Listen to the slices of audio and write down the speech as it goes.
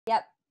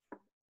Yep.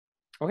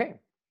 Okay,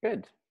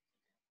 good.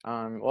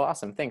 Well,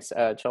 awesome. Thanks.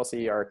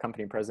 Chelsea, our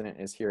company president,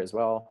 is here as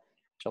well.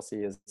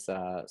 Chelsea is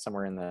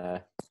somewhere in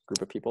the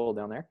group of people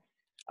down there.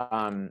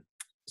 Pono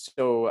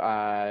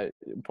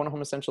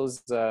Home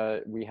Essentials,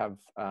 we have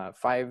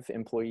 5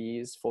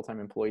 employees, full-time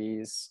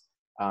employees,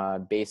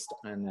 based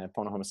on the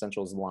Pono Home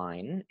Essentials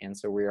line. And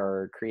so we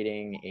are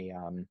creating a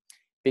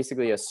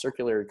basically a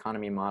circular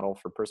economy model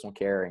for personal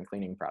care and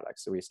cleaning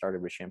products. So we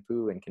started with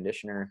shampoo and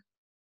conditioner,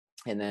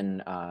 and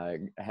then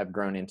have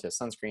grown into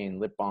sunscreen,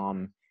 lip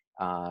balm,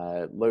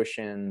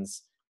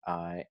 lotions,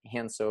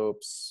 hand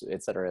soaps,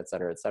 et cetera, et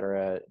cetera, et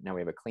cetera. Now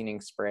we have a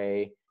cleaning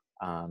spray,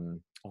 a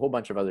whole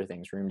bunch of other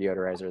things, room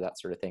deodorizer, that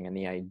sort of thing. And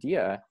the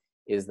idea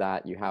is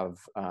that you have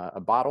a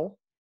bottle,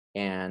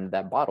 and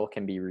that bottle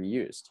can be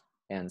reused.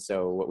 And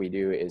so what we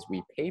do is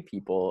we pay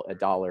people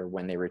 $1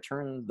 when they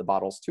return the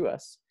bottles to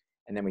us,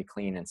 and then we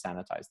clean and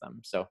sanitize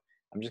them. So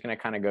I'm just going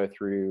to kind of go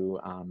through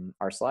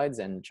our slides,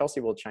 and Chelsea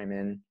will chime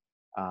in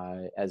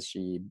as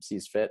she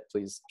sees fit.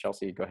 Please,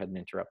 Chelsea, go ahead and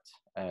interrupt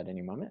at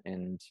any moment,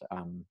 and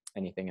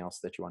anything else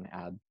that you want to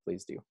add,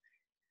 please do.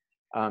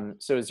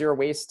 So zero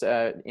waste,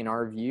 in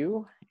our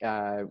view,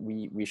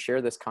 we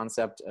share this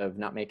concept of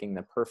not making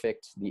the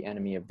perfect the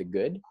enemy of the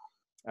good,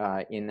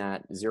 in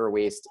that zero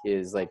waste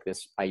is like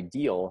this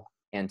ideal,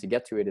 and to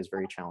get to it is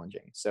very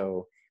challenging.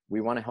 So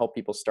we want to help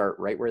people start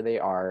right where they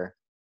are,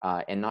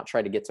 and not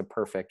try to get to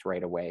perfect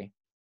right away,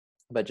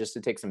 but just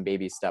to take some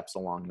baby steps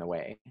along the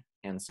way.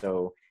 And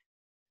so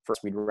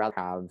first, we'd rather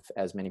have,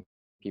 as many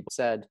people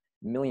said,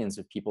 millions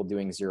of people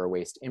doing zero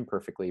waste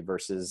imperfectly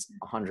versus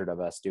 100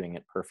 of us doing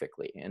it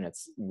perfectly. And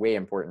it's way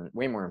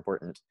more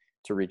important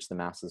to reach the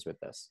masses with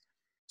this.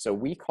 So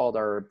we called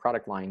our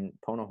product line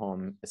Pono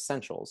Home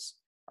Essentials.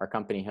 Our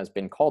company has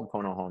been called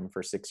Pono Home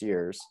for 6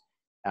 years.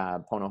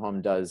 Pono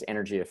Home does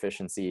energy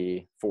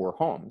efficiency for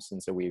homes.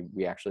 And so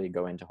we actually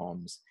go into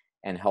homes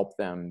and help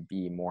them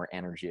be more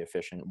energy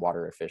efficient,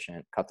 water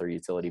efficient, cut their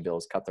utility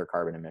bills, cut their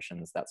carbon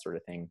emissions, that sort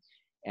of thing.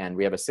 And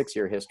we have a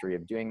 6-year history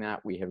of doing that.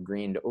 We have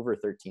greened over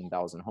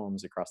 13,000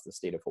 homes across the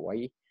state of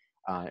Hawaii.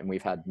 And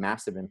we've had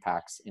massive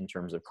impacts in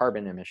terms of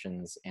carbon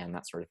emissions and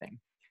that sort of thing.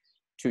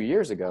 2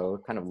 years ago,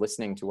 kind of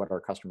listening to what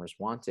our customers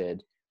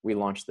wanted, we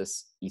launched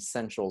this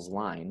Essentials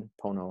line,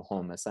 Pono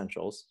Home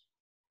Essentials,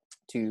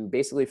 to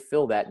basically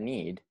fill that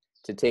need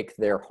to take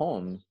their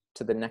home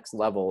to the next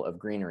level of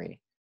greenery.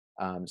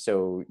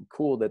 So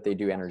cool that they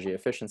do energy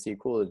efficiency,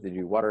 cool that they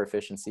do water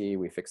efficiency,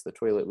 we fix the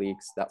toilet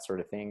leaks, that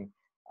sort of thing.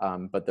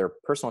 But their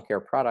personal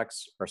care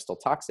products are still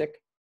toxic,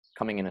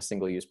 coming in a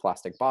single-use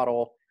plastic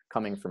bottle,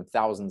 coming from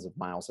thousands of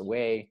miles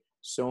away,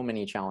 so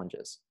many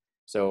challenges.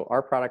 So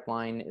our product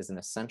line is an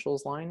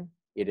essentials line.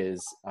 It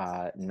is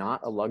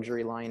not a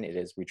luxury line.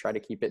 We try to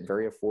keep it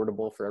very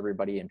affordable for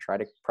everybody and try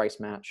to price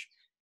match.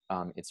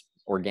 It's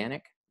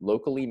organic,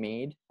 locally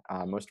made.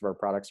 Most of our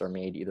products are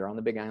made either on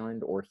the Big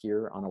Island or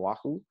here on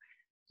Oahu.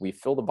 We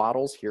fill the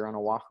bottles here on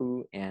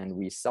Oahu and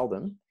we sell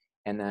them.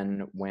 And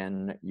then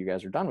when you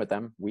guys are done with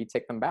them, we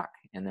take them back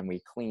and then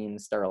we clean,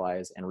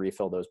 sterilize, and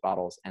refill those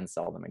bottles and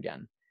sell them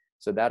again.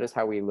 So that is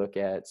how we look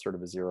at sort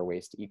of a zero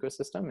waste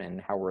ecosystem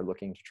and how we're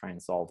looking to try and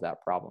solve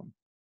that problem.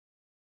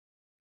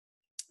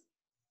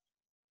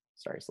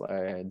 Sorry,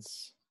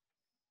 slides.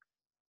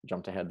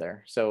 Jumped ahead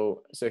there.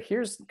 So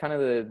here's kind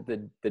of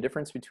the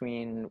difference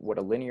between what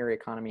a linear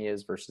economy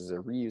is versus a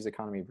reuse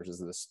economy versus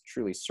this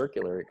truly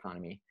circular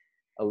economy.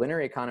 A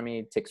linear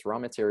economy takes raw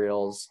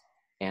materials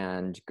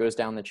and goes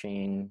down the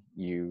chain.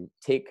 You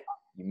take,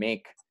 you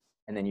make,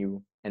 and then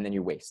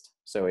you waste.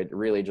 So it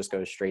really just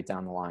goes straight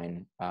down the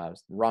line.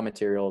 Raw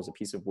materials, a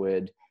piece of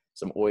wood,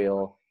 some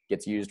oil,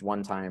 gets used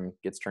one time,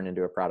 gets turned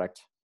into a product,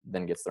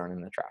 then gets thrown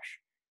in the trash.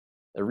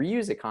 The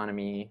reuse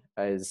economy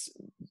is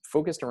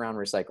focused around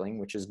recycling,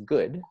 which is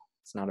good.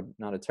 It's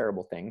not a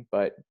terrible thing,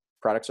 but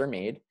products are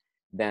made.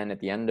 Then at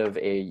the end of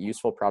a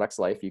useful product's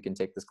life, you can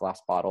take this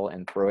glass bottle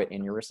and throw it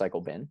in your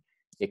recycle bin.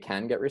 It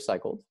can get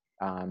recycled.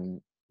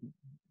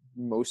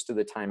 Most of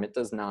the time it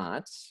does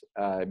not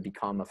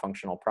become a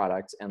functional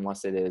product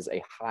unless it is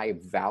a high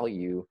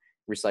value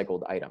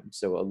recycled item.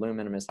 So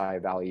aluminum is high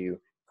value,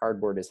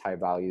 cardboard is high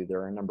value.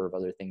 There are a number of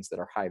other things that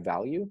are high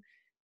value,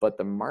 but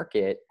the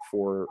market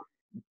for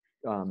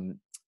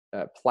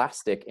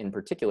plastic in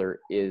particular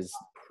is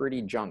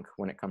pretty junk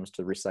when it comes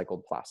to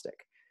recycled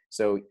plastic.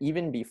 So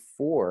even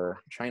before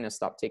China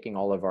stopped taking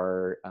all of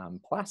our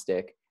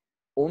plastic,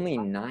 only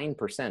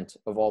 9%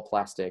 of all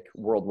plastic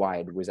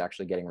worldwide was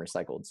actually getting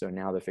recycled. So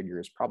now the figure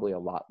is probably a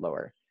lot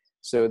lower.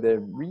 So the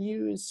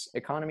reuse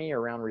economy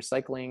around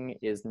recycling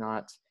is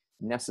not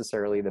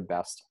necessarily the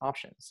best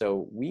option.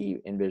 So we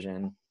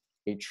envision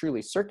a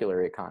truly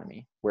circular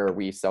economy where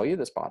we sell you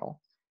this bottle,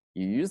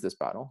 you use this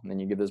bottle, and then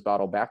you give this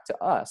bottle back to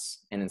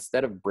us. And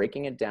instead of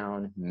breaking it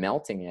down,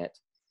 melting it,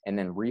 and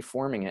then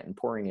reforming it and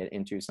pouring it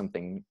into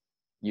something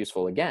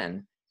useful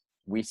again,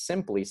 we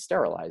simply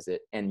sterilize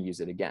it and use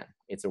it again.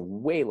 It's a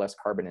way less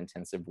carbon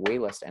intensive, way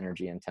less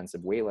energy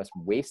intensive, way less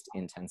waste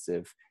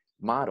intensive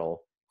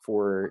model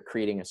for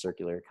creating a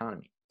circular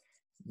economy.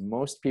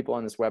 Most people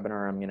on this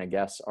webinar, I'm gonna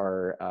guess,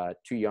 are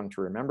too young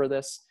to remember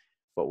this,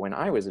 but when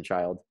I was a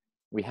child,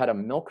 we had a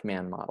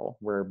milkman model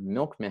where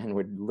milkmen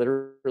would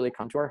literally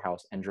come to our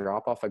house and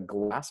drop off a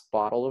glass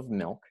bottle of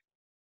milk,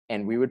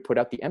 and we would put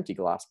out the empty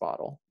glass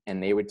bottle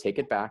and they would take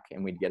it back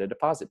and we'd get a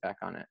deposit back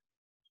on it.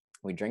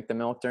 We'd drink the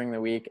milk during the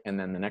week, and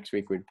then the next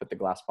week we'd put the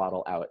glass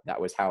bottle out. That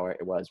was how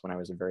it was when I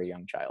was a very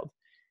young child.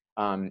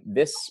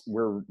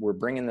 We're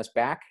bringing this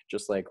back,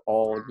 just like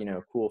all, you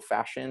know, cool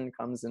fashion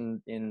comes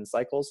in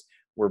cycles.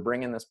 We're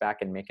bringing this back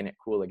and making it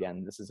cool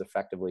again. This is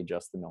effectively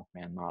just the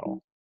milkman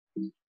model.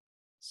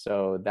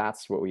 So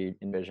that's what we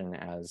envision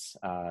as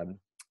a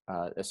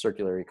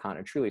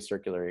truly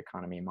circular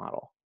economy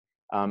model.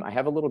 I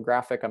have a little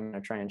graphic I'm going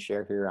to try and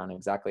share here on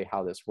exactly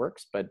how this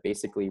works, but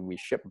basically we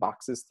ship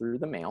boxes through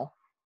the mail.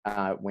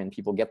 When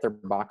people get their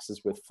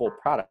boxes with full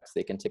products,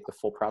 they can take the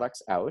full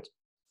products out.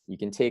 You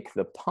can take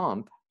the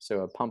pump,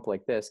 so a pump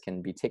like this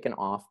can be taken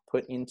off,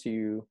 put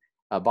into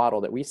a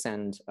bottle that we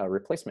send a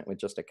replacement with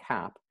just a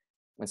cap.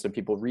 And so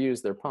people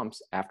reuse their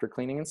pumps after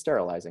cleaning and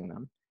sterilizing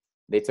them.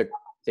 They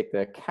take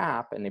the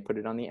cap and they put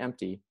it on the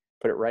empty,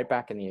 put it right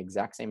back in the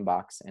exact same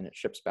box, and it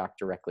ships back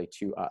directly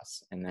to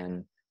us. And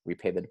then we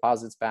pay the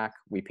deposits back,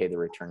 we pay the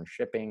return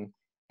shipping,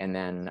 and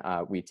then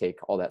we take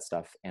all that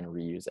stuff and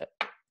reuse it.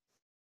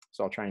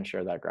 So I'll try and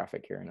share that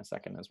graphic here in a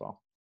second as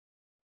well.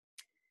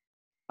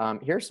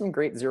 Here's some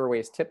great zero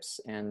waste tips.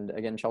 And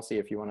again, Chelsea,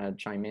 if you want to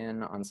chime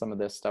in on some of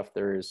this stuff,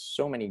 there's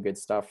so many good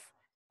stuff,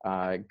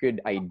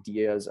 good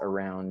ideas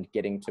around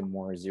getting to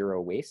more zero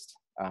waste.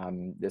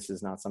 This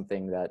is not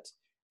something that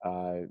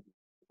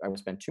I would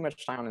spend too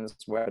much time on in this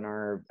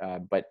webinar,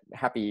 but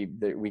happy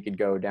that we could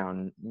go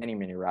down many,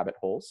 many rabbit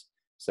holes.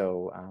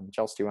 So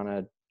Chelsea, do you want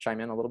to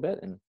chime in a little bit?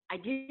 And I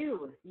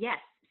do, yes.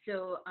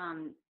 So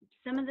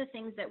some of the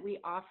things that we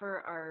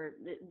offer are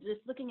just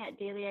looking at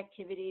daily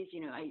activities.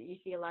 You know, you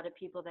see a lot of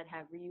people that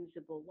have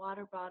reusable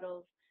water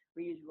bottles,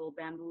 reusable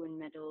bamboo and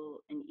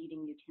metal and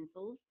eating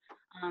utensils.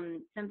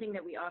 Something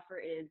that we offer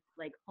is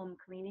like home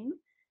cleaning.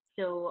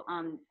 So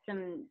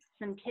some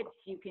tips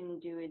you can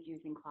do is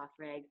using cloth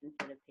rags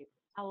instead of paper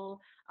towel.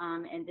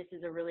 And this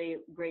is a really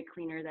great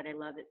cleaner that I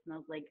love. It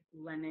smells like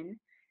lemon.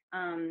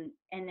 And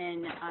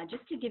then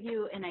just to give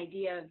you an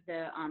idea of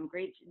the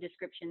great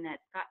description that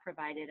Scott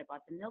provided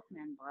about the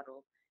milkman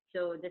bottle.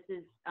 So this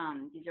is,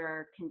 these are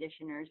our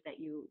conditioners that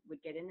you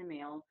would get in the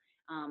mail,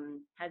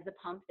 has a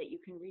pump that you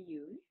can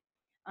reuse.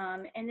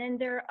 And then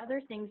there are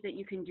other things that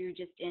you can do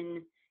just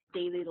in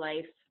daily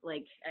life,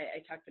 like I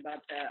talked about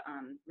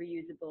the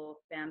reusable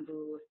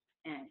bamboo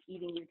and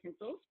eating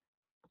utensils.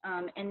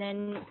 And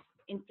then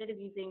instead of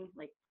using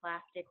like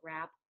plastic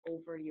wrap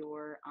over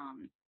your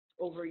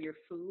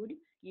food,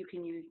 you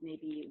can use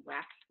maybe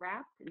wax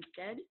wrap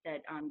instead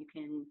that you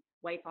can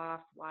wipe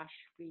off, wash,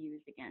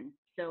 reuse again.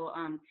 So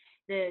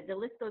the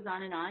list goes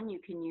on and on. You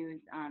can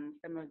use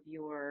some of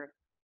your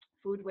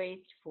food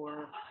waste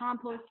for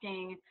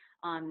composting.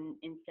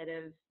 Instead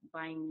of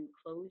buying new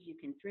clothes, you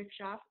can thrift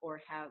shop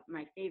or have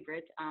my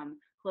favorite,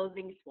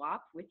 clothing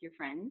swap with your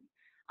friends.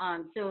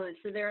 So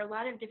there are a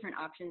lot of different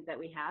options that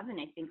we have, and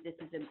I think this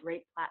is a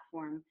great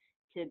platform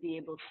to be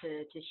able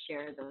to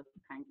share those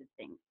kinds of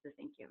things. So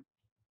thank you.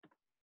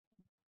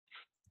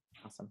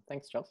 Awesome.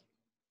 Thanks, Chelsea.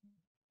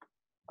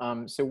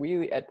 So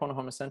we at Pono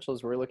Home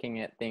Essentials, we're looking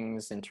at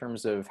things in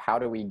terms of how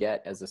do we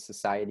get as a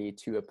society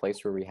to a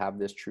place where we have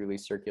this truly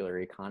circular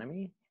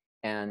economy.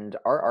 And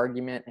our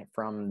argument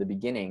from the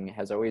beginning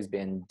has always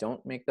been,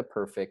 don't make the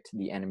perfect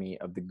the enemy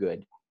of the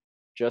good.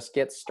 Just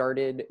get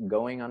started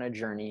going on a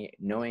journey,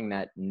 knowing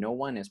that no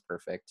one is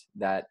perfect,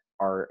 that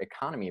our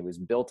economy was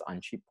built on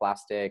cheap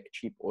plastic,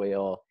 cheap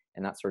oil,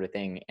 and that sort of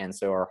thing. And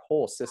so our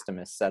whole system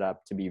is set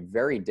up to be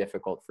very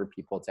difficult for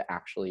people to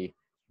actually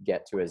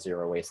get to a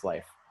zero waste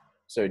life.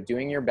 So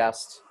doing your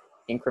best,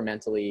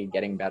 incrementally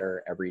getting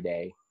better every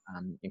day,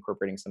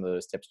 incorporating some of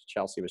those tips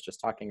Chelsea was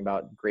just talking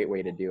about, great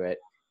way to do it,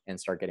 and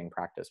start getting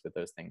practice with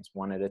those things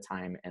one at a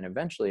time. And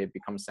eventually it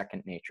becomes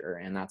second nature.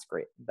 And that's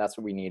great. That's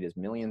what we need, is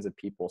millions of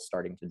people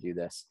starting to do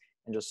this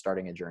and just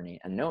starting a journey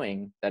and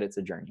knowing that it's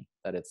a journey,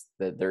 that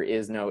there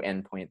is no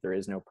end point. There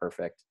is no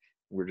perfect.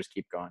 We're just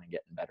keep going and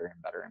getting better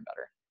and better and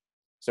better.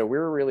 So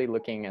we're really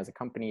looking as a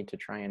company to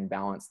try and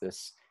balance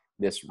this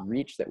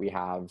reach that we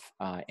have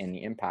and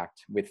the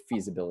impact with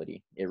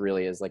feasibility. It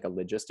really is like a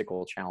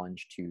logistical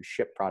challenge to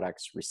ship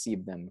products,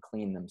 receive them,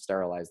 clean them,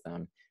 sterilize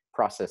them,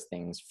 process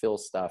things, fill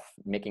stuff,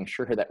 making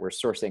sure that we're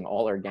sourcing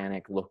all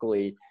organic,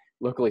 locally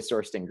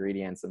sourced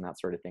ingredients and that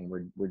sort of thing.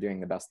 We're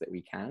doing the best that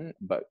we can,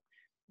 but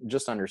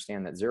just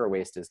understand that zero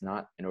waste is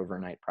not an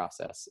overnight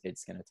process.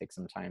 It's going to take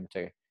some time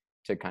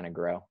to kind of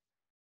grow.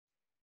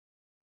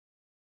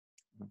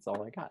 That's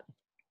all I got.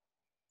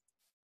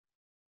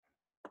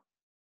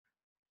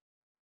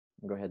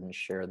 I'll go ahead and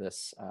share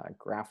this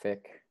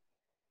graphic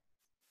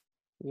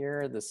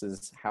here. This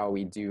is how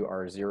we do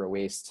our zero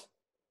waste.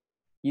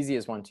 Easy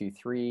as 1, 2,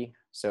 3.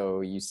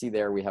 So you see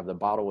there we have the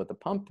bottle with the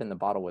pump and the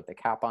bottle with the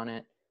cap on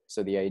it.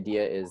 So the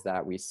idea is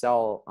that we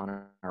sell on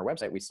our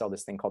website, we sell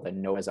this thing called a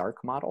Noah's Ark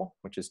model,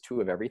 which is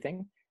 2 of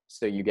everything.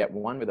 So you get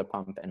one with a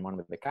pump and one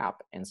with the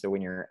cap. And so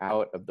when you're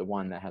out of the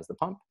one that has the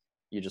pump,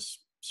 you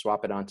just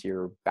swap it onto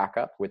your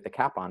backup with the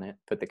cap on it,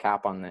 put the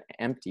cap on the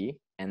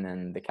empty, and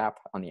then the cap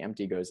on the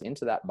empty goes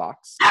into that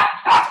box.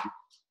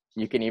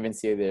 You can even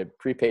see the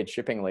prepaid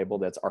shipping label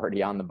that's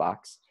already on the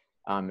box.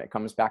 It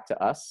comes back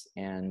to us,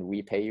 and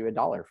we pay you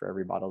 $1 for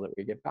every bottle that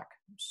we give back.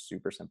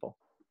 Super simple.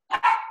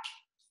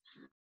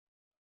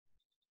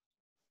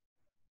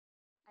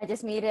 I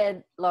just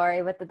muted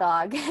Lori with the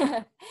dog.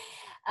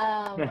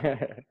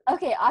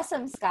 Okay,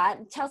 awesome,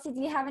 Scott. Chelsea,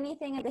 do you have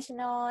anything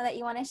additional that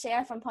you want to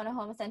share from Pono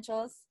Home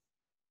Essentials?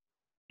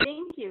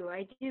 Thank you.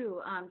 I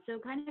do. So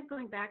kind of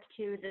going back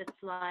to the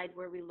slide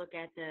where we look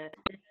at the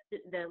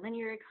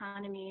linear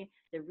economy,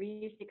 the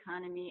reuse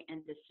economy,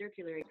 and the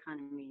circular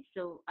economy.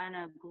 So on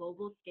a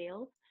global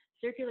scale,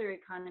 circular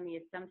economy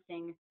is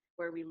something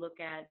where we look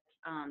at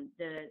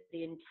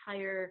the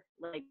entire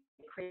like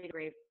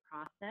cradle-to-grave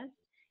process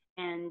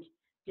and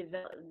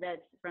develop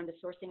that's from the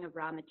sourcing of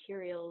raw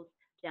materials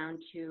down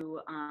to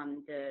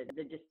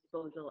the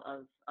disposal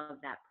of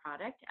that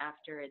product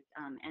after it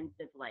ends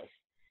its life.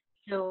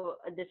 So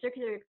the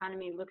circular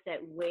economy looks at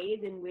ways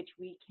in which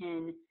we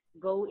can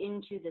go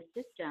into the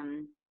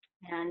system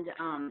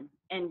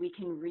and we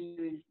can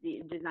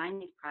design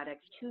these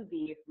products to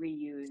be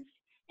reused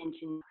and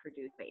to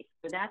produce waste.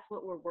 So that's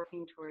what we're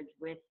working towards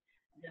with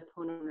the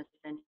Pono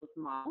Essentials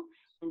model.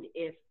 And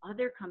if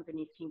other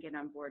companies can get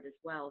on board as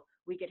well,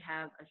 we could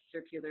have a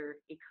circular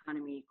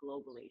economy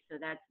globally. So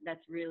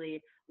that's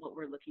really what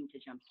we're looking to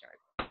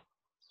jumpstart.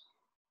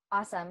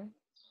 Awesome.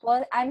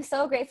 Well, I'm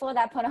so grateful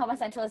that Pono Home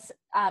Essentials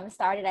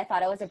started. I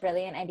thought it was a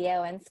brilliant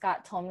idea when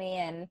Scott told me,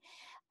 and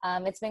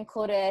it's been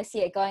cool to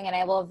see it going, and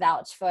I will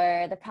vouch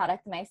for the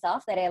product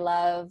myself that I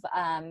love.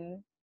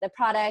 The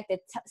product,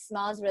 it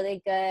smells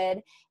really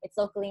good, it's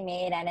locally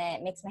made, and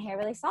it makes my hair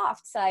really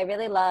soft. So I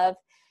really love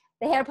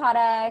the hair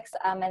products,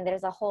 and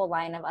there's a whole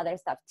line of other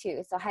stuff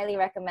too. So highly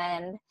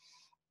recommend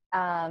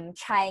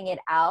trying it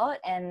out.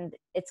 And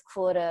it's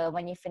cool to,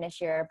 when you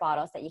finish your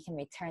bottles, that you can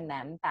return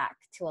them back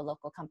to a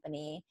local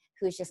company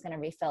who's just going to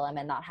refill them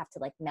and not have to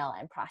like mail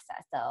and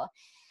process. So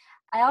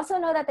I also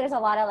know that there's a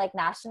lot of like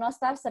national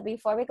stuff. So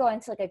before we go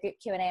into like a group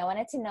Q&A, I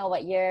wanted to know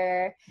what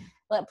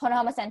Pono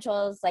Home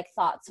Essentials like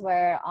thoughts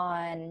were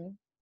on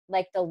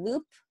like the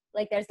Loop.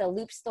 Like there's the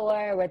Loop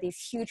store where these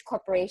huge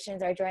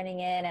corporations are joining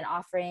in and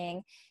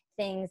offering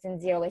things in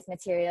zero waste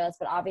materials,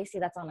 but obviously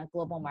that's on a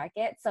global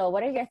market. So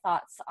what are your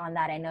thoughts on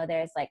that? I know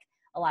there's like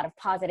a lot of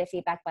positive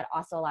feedback, but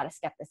also a lot of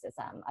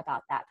skepticism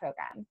about that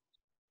program.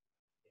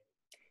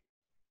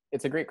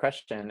 It's a great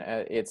question.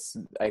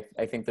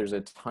 I think there's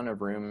a ton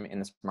of room in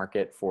this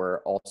market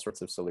for all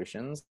sorts of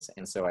solutions,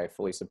 and so I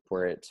fully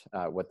support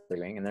what they're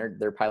doing. And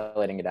they're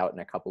piloting it out in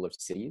a couple of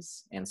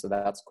cities, and so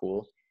that's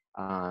cool.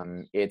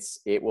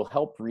 It will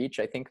help reach,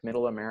 I think,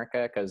 Middle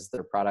America because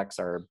their products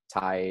are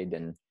tied,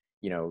 and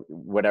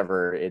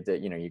whatever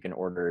you can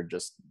order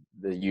just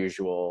the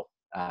usual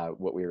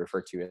what we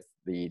refer to as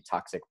the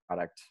toxic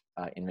product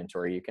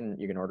inventory. You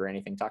can order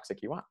anything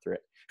toxic you want through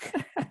it.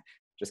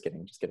 Just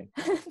kidding.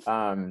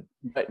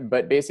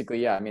 But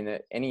basically, yeah, I mean,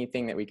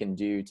 anything that we can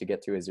do to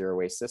get to a zero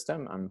waste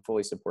system, I'm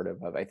fully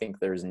supportive of. I think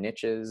there's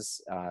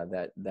niches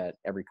that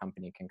every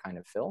company can kind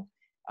of fill.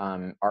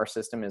 Our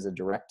system is a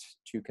direct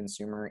to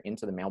consumer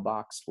into the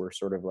mailbox. We're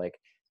sort of like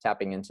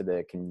tapping into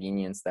the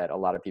convenience that a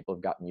lot of people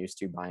have gotten used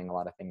to buying a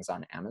lot of things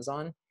on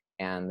Amazon.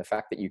 And the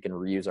fact that you can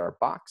reuse our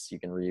box, you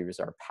can reuse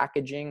our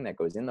packaging that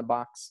goes in the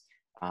box,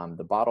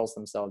 the bottles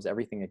themselves,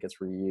 everything that gets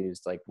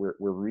reused. Like we're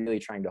really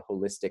trying to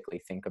holistically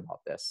think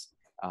about this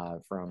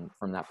from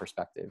that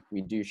perspective.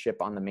 We do ship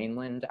on the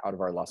mainland out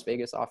of our Las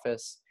Vegas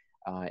office,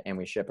 and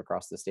we ship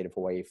across the state of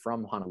Hawaii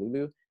from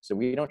Honolulu. So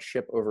we don't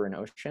ship over an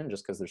ocean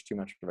just because there's too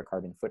much of a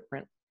carbon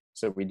footprint.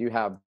 So we do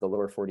have the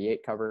lower 48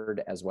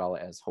 covered as well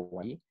as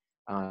Hawaii.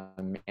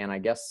 And I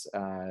guess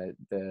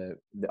the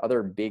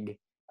other big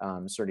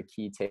sort of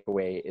key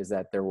takeaway is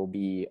that there will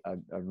be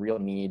a real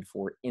need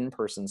for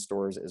in-person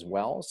stores as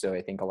well. So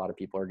I think a lot of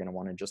people are going to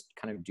want to just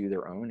kind of do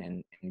their own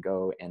and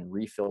go and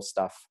refill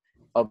stuff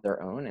of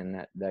their own.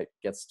 And that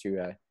gets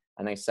to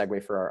a nice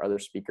segue for our other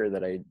speaker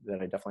that I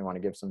definitely want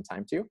to give some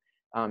time to.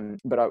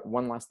 But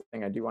one last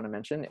thing I do want to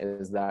mention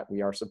is that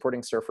we are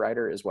supporting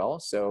Surfrider as well.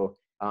 So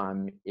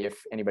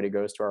if anybody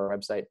goes to our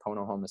website,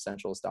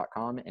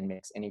 ponohomeessentials.com, and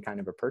makes any kind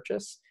of a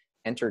purchase,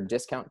 enter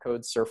discount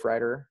code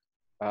Surfrider.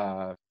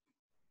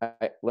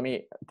 Let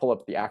me pull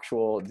up the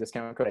actual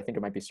discount code. I think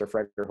it might be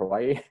Surfrider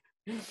Hawaii.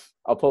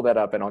 I'll pull that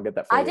up and I'll get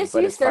that for you. I just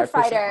used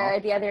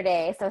Surfrider the other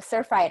day, so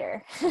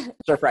Surfrider.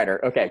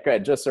 Surfrider. Okay,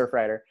 good. Just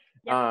Surfrider.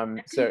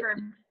 Yep,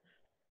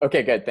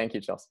 okay, good. Thank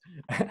you, Chelsea.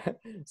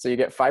 So you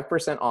get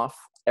 5% off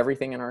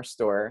everything in our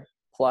store,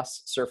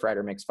 plus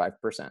Surfrider makes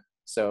 5%.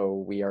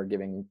 So we are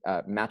giving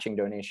matching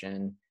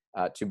donation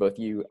to both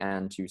you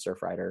and to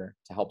Surfrider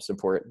to help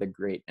support the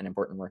great and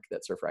important work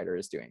that Surfrider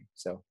is doing.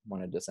 So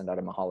wanted to send out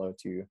a mahalo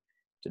to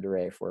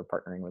DeRay for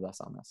partnering with us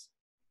on this.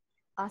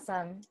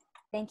 Awesome.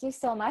 Thank you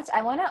so much.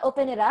 I want to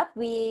open it up.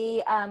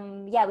 We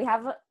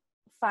have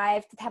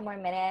 5 to 10 more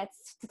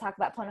minutes to talk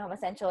about Pono Home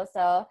Essentials.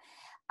 So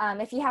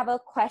If you have a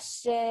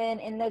question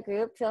in the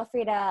group, feel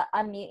free to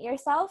unmute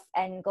yourself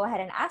and go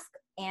ahead and ask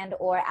and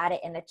or add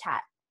it in the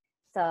chat.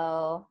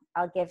 So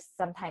I'll give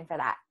some time for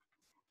that.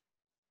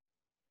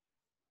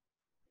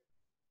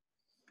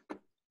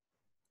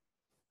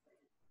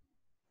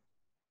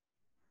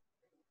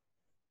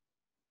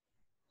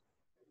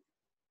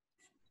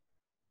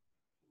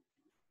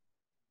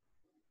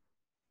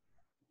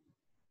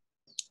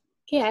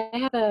 Okay, I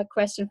have a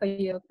question for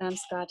you,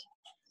 Scott.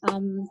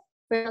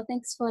 Well,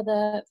 thanks for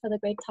the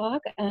great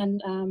talk.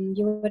 And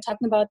you were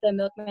talking about the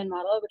milkman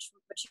model, which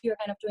you're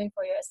kind of doing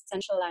for your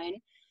essential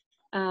line.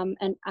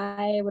 And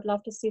I would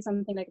love to see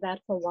something like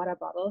that for water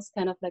bottles,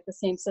 kind of like the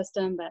same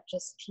system, but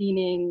just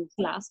cleaning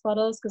glass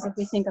bottles. Because if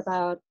we think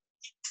about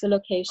the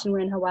location, we're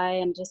in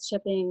Hawaii, and just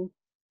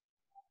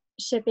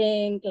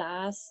shipping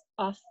glass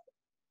off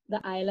the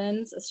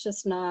islands, it's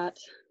just not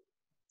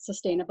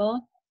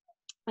sustainable.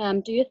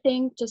 Do you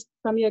think, just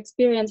from your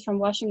experience from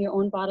washing your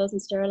own bottles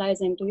and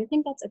sterilizing, do you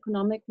think that's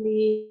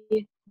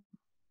economically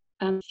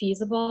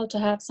feasible to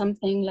have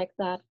something like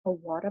that for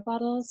water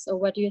bottles? Or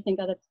what do you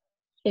think are the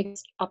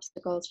biggest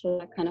obstacles for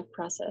that kind of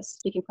process,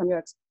 speaking from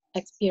your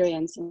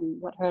experience and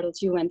what hurdles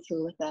you went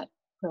through with that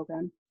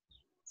program?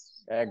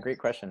 Great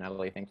question,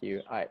 Natalie. Thank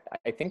you. I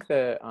think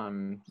the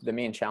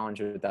main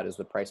challenge with that is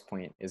the price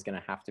point is going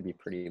to have to be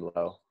pretty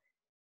low.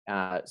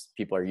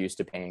 People are used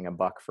to paying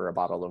 $1 for a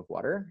bottle of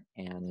water,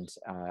 and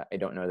I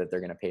don't know that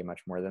they're going to pay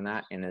much more than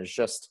that. And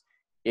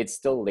it's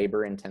still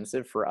labor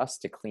intensive for us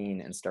to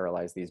clean and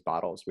sterilize these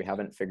bottles. We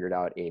haven't figured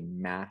out a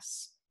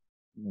mass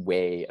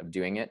way of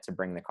doing it to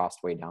bring the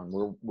cost way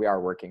down. We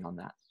are working on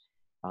that.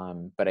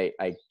 But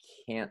I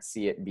can't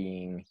see it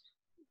being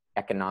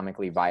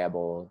economically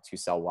viable to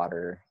sell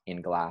water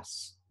in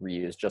glass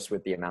reused, just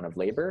with the amount of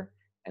labor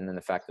and then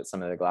the fact that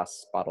some of the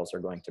glass bottles are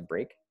going to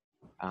break.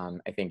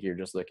 I think you're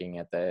just looking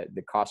at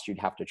the cost you'd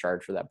have to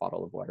charge for that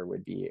bottle of water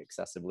would be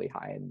excessively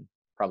high and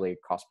probably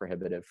cost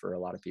prohibitive for a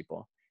lot of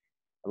people.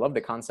 I love the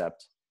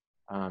concept.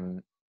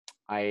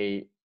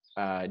 I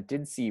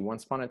did see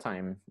once upon a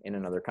time in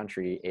another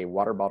country a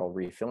water bottle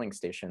refilling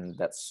station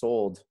that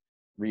sold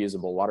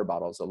reusable water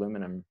bottles,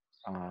 aluminum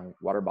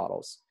water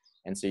bottles.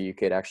 And so you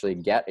could actually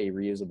get a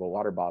reusable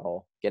water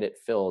bottle, get it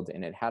filled,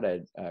 and it had a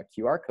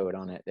QR code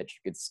on it that you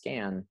could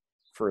scan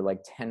for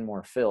like 10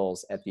 more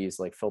fills at these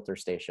like filter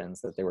stations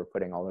that they were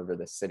putting all over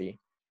the city.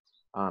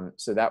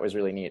 So that was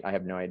really neat. I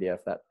have no idea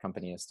if that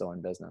company is still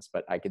in business,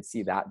 but I could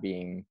see that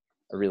being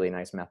a really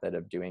nice method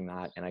of doing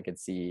that. And I could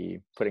see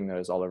putting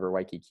those all over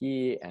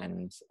Waikiki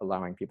and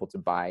allowing people to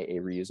buy a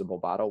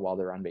reusable bottle while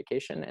they're on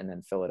vacation and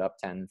then fill it up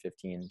 10,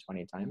 15,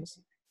 20 times,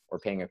 or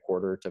paying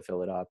 $0.25 to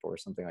fill it up or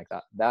something like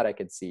that. That I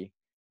could see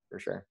for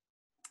sure.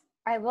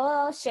 I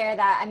will share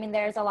that. I mean,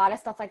 there's a lot of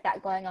stuff like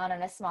that going on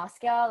a small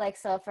scale. Like,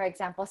 so for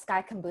example,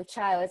 Sky Kombucha,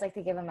 I always like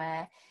to give them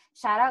a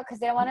shout out because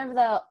they're one of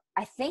the,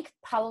 I think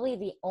probably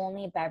the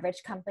only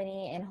beverage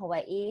company in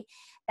Hawaii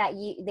that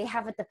they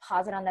have a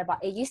deposit on their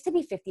bottle. It used to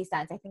be 50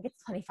 cents. I think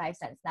it's 25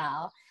 cents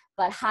now,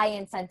 but high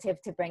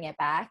incentive to bring it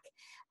back.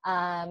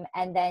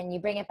 And then you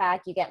bring it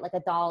back, you get like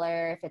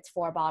 $1 if it's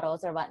 4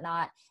 bottles or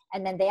whatnot.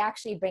 And then they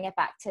actually bring it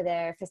back to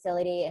their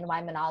facility in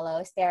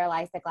Waimanalo,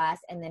 sterilize the glass,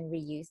 and then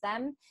reuse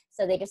them.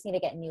 So they just need to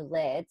get new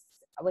lids,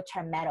 which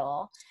are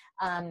metal.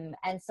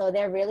 And so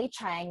they're really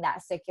trying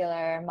that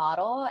circular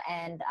model,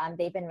 and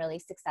they've been really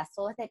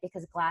successful with it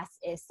because glass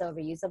is so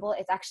reusable.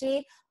 It's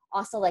actually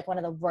also like one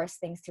of the worst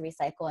things to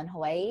recycle in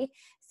Hawaii.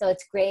 So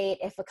it's great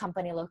if a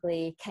company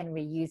locally can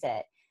reuse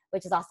it,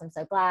 which is awesome.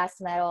 So glass,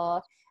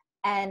 metal,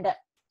 and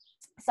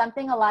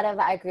something a lot of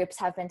our groups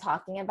have been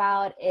talking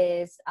about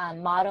is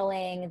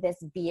modeling this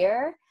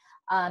beer,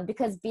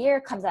 because beer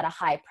comes at a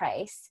high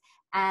price.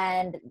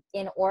 And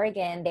in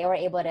Oregon, they were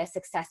able to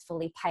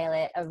successfully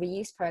pilot a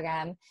reuse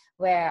program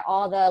where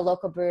all the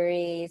local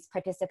breweries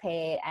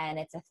participate, and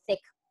it's a thick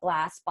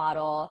glass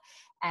bottle.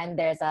 And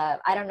there's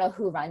I don't know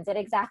who runs it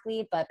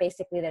exactly, but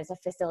basically there's a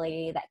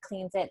facility that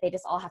cleans it. They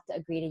just all have to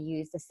agree to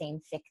use the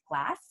same thick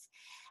glass.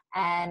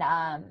 And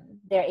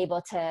they're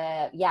able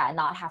to,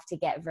 not have to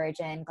get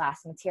virgin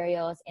glass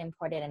materials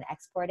imported and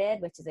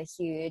exported, which is a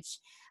huge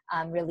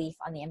relief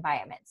on the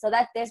environment. So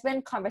that there's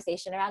been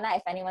conversation around that.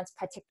 If anyone's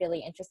particularly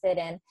interested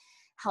in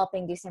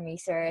helping do some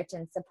research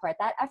and support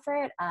that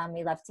effort,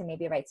 we love to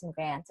maybe write some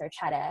grants or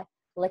try to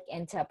look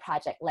into a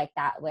project like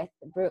that with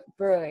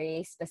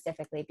breweries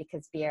specifically,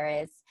 because beer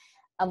is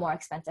a more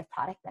expensive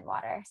product than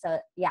water. So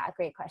yeah,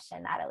 great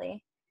question,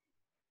 Natalie.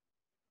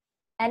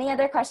 Any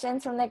other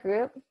questions from the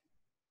group?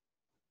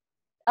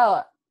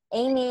 Oh,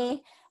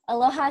 Amy,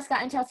 aloha,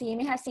 Scott and Chelsea. You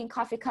may have seen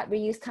coffee cup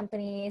reuse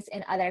companies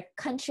in other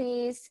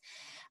countries.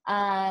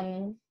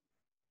 Bring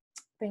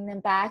them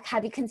back.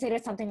 Have you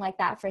considered something like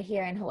that for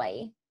here in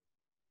Hawaii?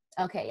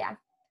 Okay, yeah.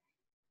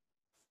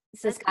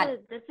 So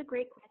that's a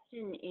great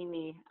question,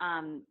 Amy.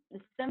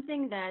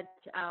 Something that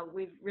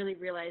we've really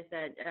realized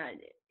that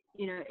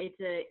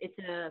it's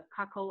a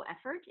kako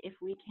effort. If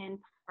we can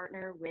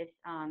partner with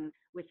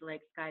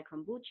like Sky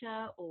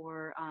Kombucha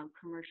or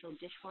commercial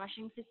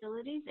dishwashing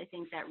facilities, I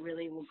think that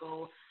really will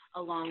go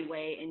a long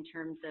way in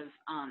terms of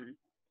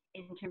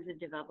in terms of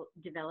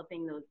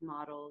developing those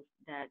models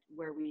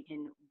where we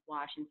can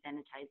wash and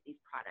sanitize these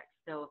products.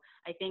 So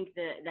I think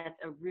that's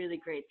a really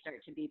great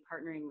start, to be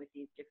partnering with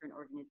these different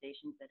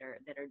organizations that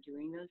are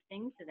doing those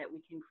things, so that we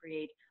can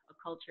create a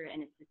culture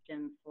and a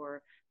system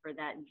for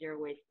that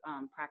zero waste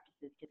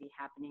practices to be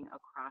happening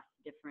across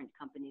different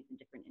companies and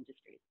different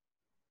industries.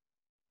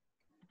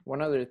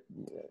 One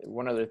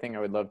other thing I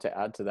would love to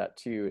add to that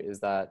too is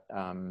that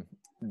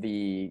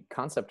the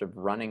concept of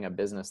running a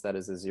business that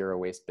is a zero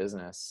waste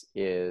business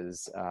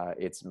is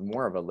it's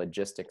more of a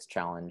logistics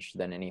challenge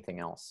than anything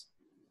else.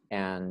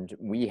 And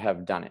we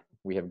have done it.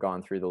 We have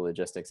gone through the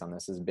logistics on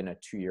this. It's been a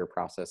 2-year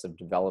process of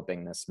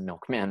developing this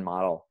milkman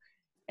model.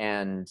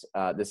 And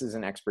this is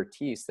an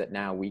expertise that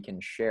now we can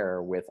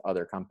share with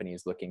other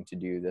companies looking to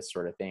do this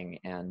sort of thing.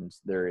 And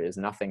there is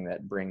nothing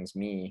that brings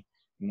me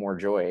more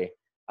joy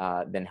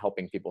than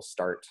helping people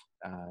start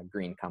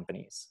green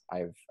companies.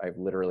 I've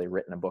literally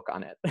written a book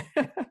on it.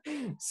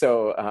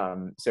 So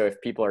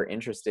if people are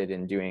interested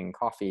in doing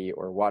coffee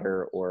or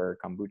water or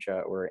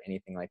kombucha or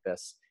anything like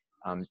this,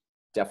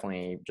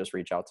 definitely just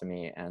reach out to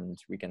me and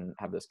we can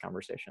have this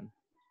conversation.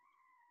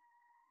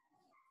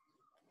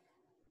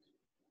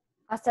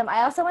 Awesome.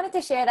 I also wanted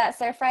to share that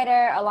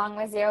Surfrider, along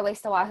with Zero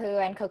Waste Oahu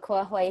and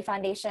Kokoa Hawaii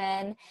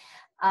Foundation,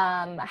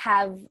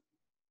 have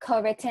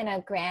co-written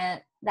a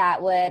grant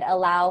that would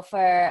allow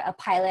for a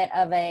pilot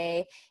of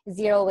a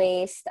zero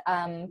waste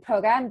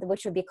program,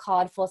 which would be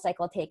called Full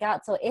Cycle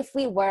Takeout. So if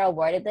we were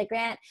awarded the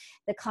grant,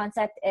 the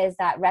concept is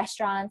that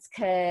restaurants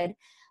could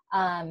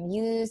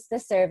use the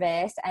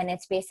service, and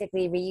it's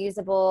basically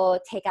reusable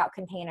takeout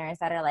containers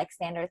that are like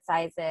standard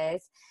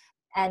sizes.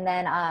 And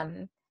then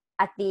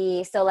at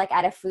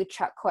a food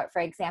truck court,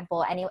 for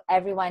example,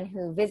 everyone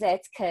who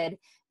visits could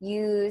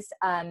use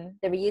the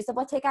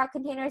reusable takeout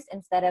containers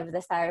instead of the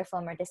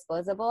styrofoam or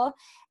disposable,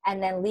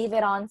 and then leave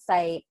it on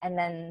site. And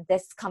then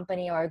this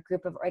company or a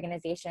group of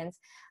organizations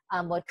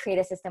would create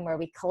a system where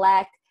we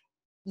collect,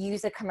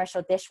 use a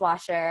commercial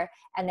dishwasher,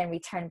 and then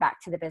return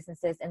back to the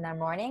businesses in the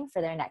morning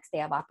for their next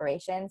day of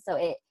operation.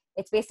 So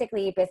it's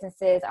basically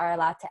businesses are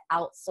allowed to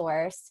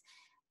outsource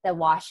the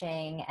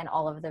washing and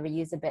all of the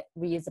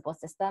reusable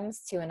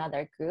systems to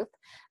another group.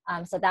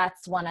 So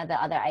that's one of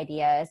the other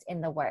ideas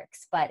in the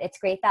works. But it's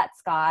great that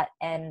Scott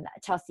and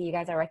Chelsea, you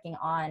guys are working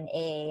on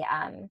a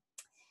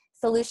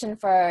solution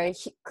for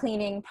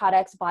cleaning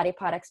products, body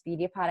products,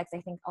 beauty products. I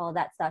think all of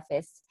that stuff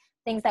is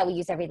things that we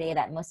use every day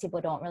that most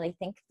people don't really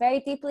think very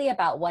deeply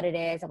about what it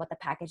is and what the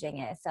packaging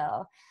is.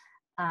 So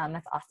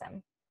that's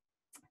awesome.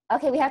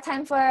 Okay, we have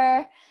time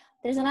for,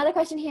 there's another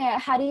question here.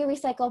 How do you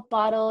recycle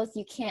bottles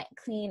you can't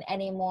clean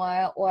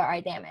anymore or are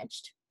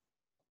damaged?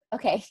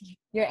 Okay,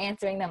 you're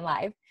answering them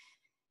live.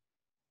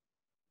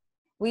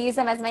 We use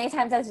them as many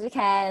times as we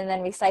can and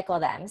then recycle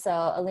them.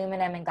 So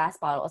aluminum and glass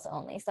bottles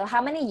only. So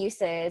how many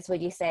uses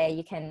would you say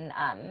you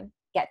can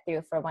get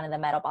through for one of the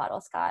metal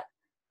bottles, Scott?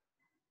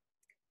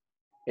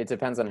 It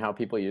depends on how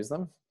people use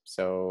them.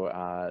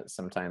 So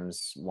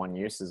sometimes one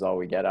use is all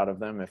we get out of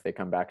them if they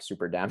come back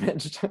super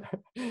damaged.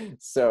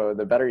 So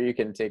the better you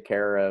can take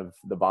care of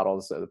the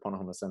bottles, the Pono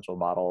Home Essential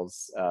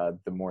bottles,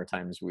 the more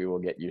times we will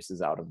get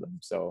uses out of them.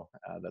 So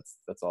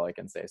that's all I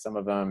can say. Some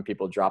of them,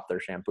 people drop their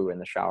shampoo in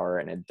the shower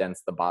and it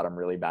dents the bottom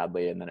really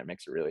badly, and then it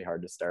makes it really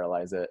hard to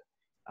sterilize it.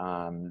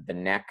 The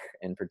neck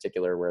in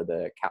particular, where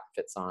the cap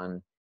fits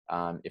on,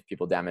 if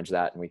people damage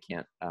that and we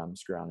can't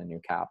screw on a new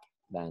cap,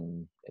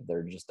 then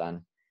they're just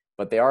done.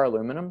 But they are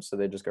aluminum, so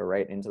they just go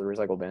right into the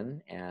recycle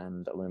bin,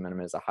 and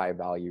aluminum is a high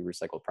value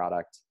recycled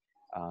product.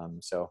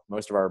 So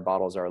most of our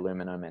bottles are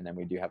aluminum, and then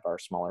we do have our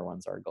smaller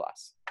ones are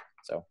glass.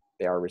 So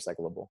they are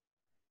recyclable.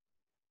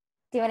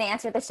 Do you want to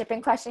answer the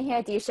shipping question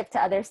here? Do you ship to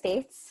other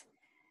states?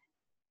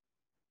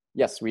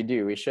 Yes, we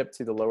do. We ship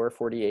to the lower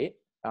 48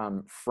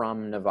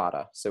 from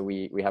Nevada. So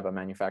we have a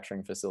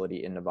manufacturing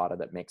facility in Nevada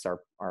that makes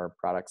our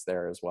products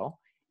there as well.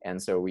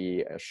 And so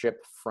we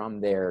ship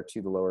from there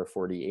to the lower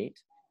 48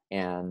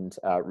 and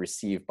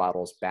receive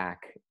bottles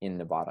back in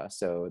Nevada.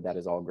 So that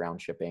is all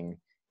ground shipping.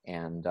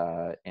 And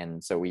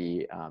so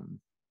we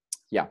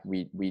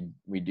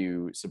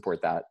do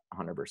support that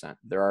 100%.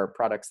 There are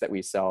products that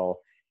we sell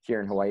here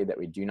in Hawaii that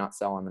we do not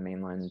sell on the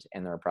mainland.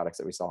 And there are products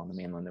that we sell on the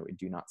mainland that we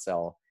do not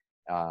sell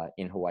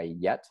in Hawaii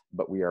yet,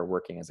 but we are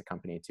working as a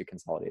company to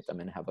consolidate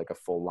them and have like a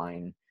full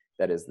line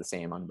that is the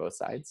same on both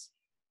sides.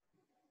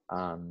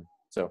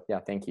 So yeah,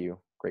 thank you.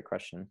 Great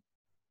question.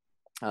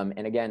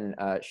 And again,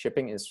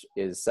 shipping is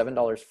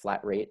 $7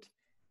 flat rate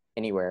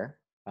anywhere.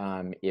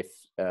 If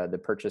the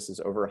purchase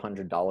is over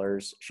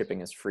 $100,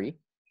 shipping is free.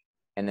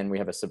 And then we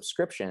have a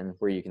subscription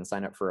where you can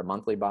sign up for a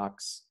monthly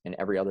box, an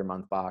every other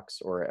month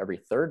box, or every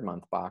third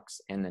month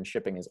box, and then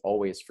shipping is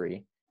always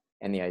free.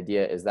 And the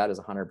idea is that is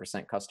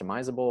 100%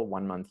 customizable.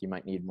 1 month you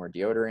might need more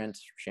deodorant,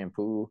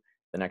 shampoo.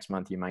 The next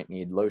month you might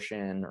need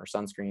lotion or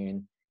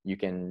sunscreen. You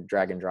can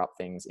drag and drop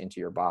things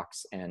into your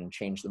box and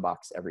change the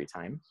box every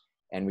time.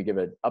 And we give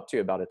it up to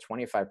about a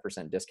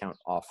 25% discount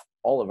off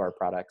all of our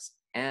products.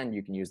 And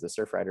you can use the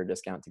Surfrider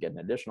discount to get an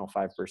additional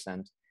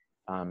 5%.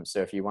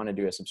 So if you want to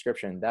do a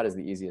subscription, that is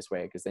the easiest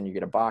way, because then you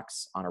get a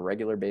box on a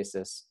regular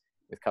basis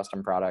with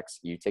custom products.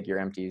 You take your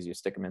empties, you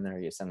stick them in there,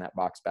 you send that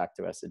box back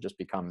to us. It just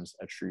becomes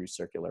a true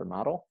circular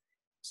model.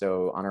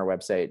 So on our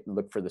website,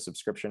 look for the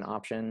subscription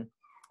option.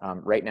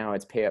 Right now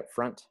it's pay up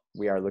front.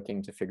 We are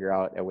looking to figure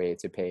out a way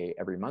to pay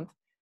every month.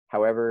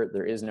 However,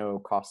 there is no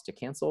cost to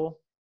cancel.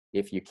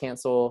 If you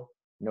cancel,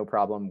 no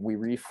problem. We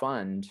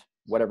refund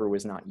whatever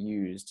was not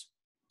used.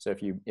 So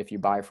if you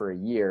buy for a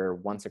year,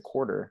 once a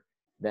quarter,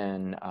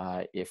 then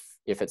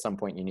if at some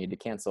point you need to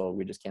cancel,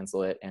 we just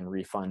cancel it and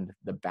refund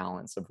the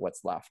balance of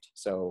what's left.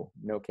 So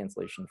no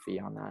cancellation fee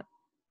on that.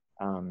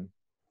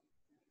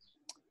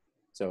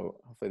 So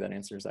hopefully that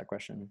answers that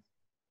question.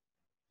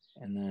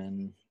 And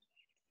then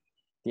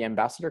the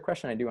ambassador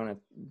question, I do want to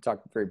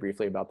talk very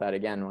briefly about that.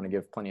 Again, I want to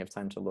give plenty of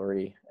time to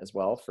Lori as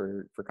well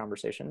for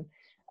conversation.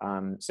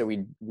 So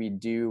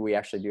we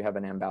actually do have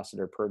an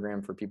ambassador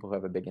program for people who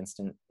have a big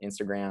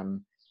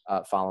Instagram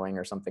following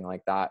or something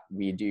like that.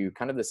 We do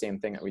kind of the same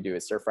thing that we do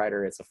at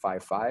Surfrider. It's a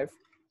 5-5.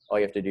 All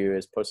you have to do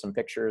is post some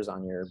pictures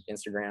on your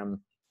Instagram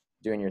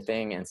doing your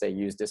thing and say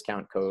use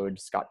discount code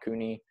Scott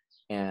Cooney,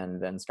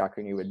 and then Scott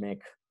Cooney would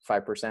make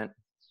 5%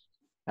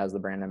 as the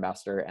brand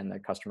ambassador, and the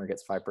customer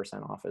gets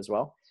 5% off as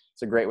well.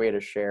 It's a great way to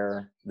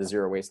share the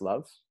zero waste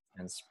love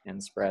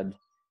and spread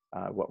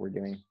what we're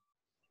doing.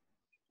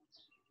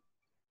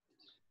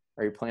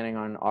 Are you planning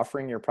on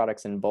offering your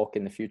products in bulk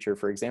in the future?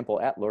 For example,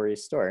 at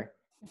Lori's store,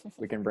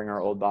 we can bring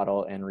our old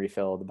bottle and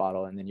refill the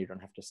bottle, and then you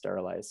don't have to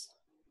sterilize.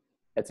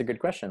 That's a good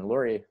question.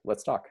 Lori,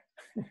 let's talk.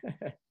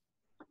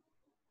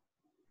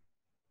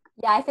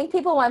 Yeah, I think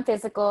people want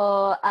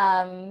physical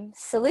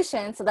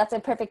solutions. So that's a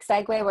perfect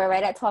segue. We're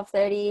right at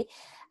 12:30.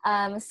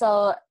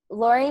 So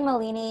Lori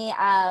Mallini,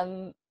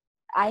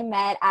 I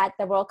met at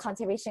the World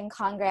Conservation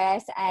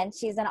Congress, and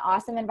she's an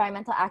awesome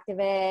environmental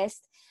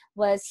activist,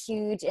 was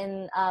huge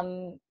in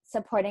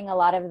supporting a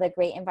lot of the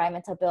great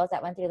environmental bills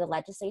that went through the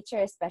legislature,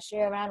 especially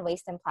around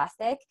waste and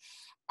plastic,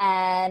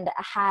 and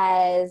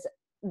has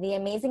the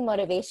amazing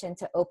motivation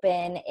to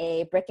open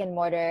a brick and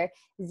mortar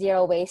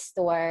zero waste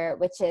store,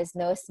 which is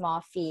no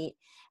small feat.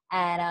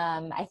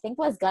 And I think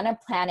was gonna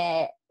plan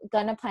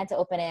to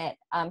open it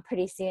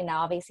pretty soon.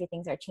 Now, obviously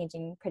things are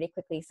changing pretty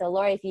quickly. So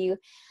Lori,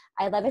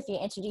 I'd love if you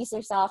introduce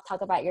yourself,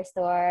 talk about your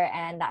store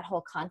and that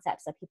whole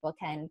concept so people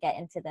can get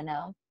into the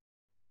know.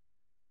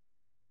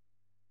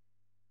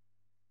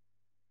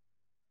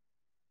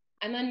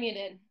 I'm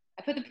unmuted.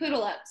 I put the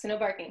poodle up, so no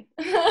barking.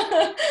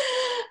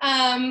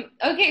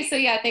 Okay, so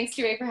yeah, thanks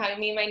to Ray for having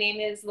me. My name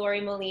is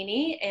Lori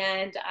Mallini,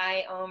 and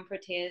I own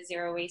Protea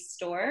Zero Waste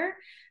store.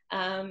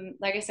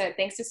 Like I said,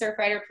 thanks to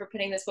Surfrider for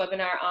putting this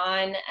webinar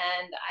on,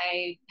 and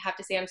I have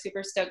to say I'm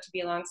super stoked to be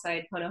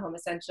alongside Pono Home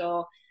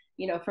Essential.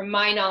 You know, from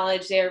my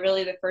knowledge, they're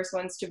really the first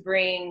ones to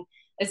bring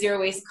a zero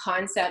waste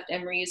concept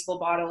and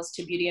reusable bottles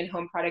to beauty and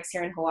home products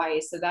here in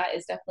Hawaii. So that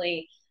is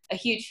definitely a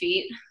huge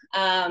feat.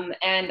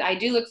 And I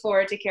do look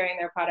forward to carrying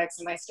their products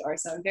in my store.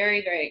 So I'm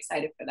very, very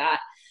excited for that.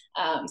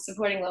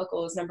 Supporting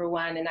local is number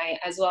one. And I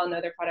as well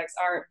know their products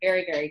are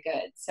very, very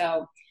good.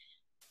 So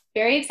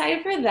very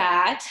excited for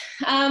that.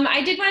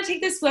 I did want to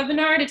take this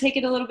webinar to take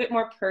it a little bit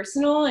more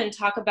personal and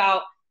talk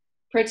about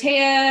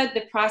Protea,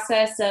 the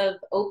process of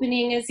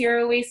opening a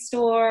zero waste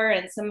store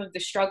and some of the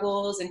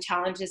struggles and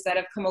challenges that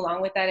have come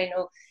along with that. I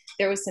know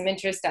there was some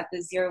interest at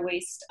the Zero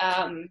Waste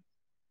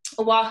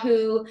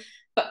Oahu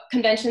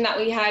convention that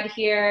we had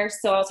here.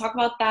 So I'll talk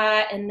about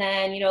that, and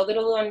then, you know, a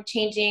little on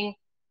changing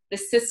the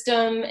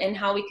system and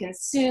how we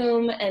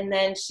consume, and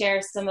then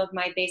share some of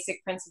my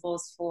basic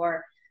principles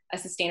for a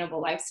sustainable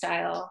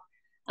lifestyle.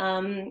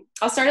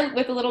 I'll start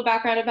with a little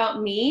background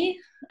about me.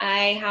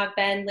 I have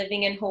been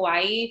living in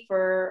Hawaii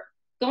for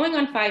going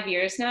on 5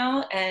 years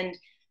now, and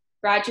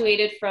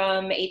graduated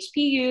from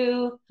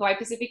HPU, Hawaii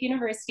Pacific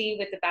University,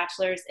 with a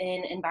bachelor's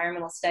in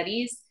environmental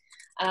studies.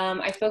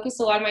 I focused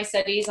a lot of my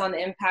studies on the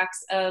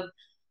impacts of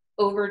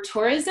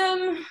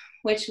over-tourism,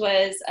 which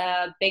was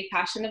a big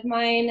passion of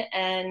mine,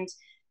 and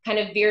kind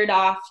of veered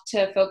off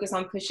to focus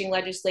on pushing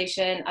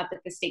legislation up at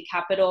the state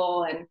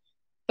capitol and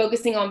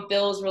focusing on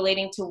bills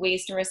relating to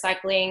waste and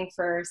recycling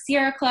for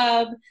Sierra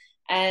Club.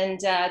 And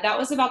that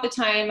was about the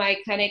time I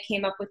kind of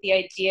came up with the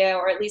idea,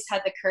 or at least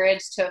had the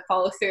courage to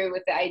follow through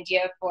with the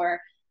idea for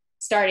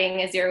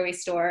starting a zero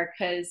waste store,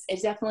 because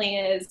it definitely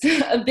is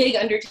a big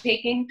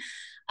undertaking.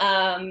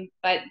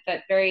 But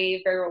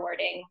very, very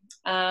rewarding.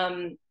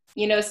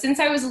 You know, since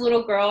I was a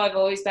little girl, I've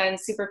always been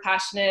super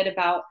passionate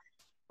about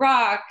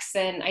rocks,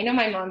 and I know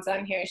my mom's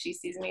on here, she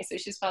sees me, so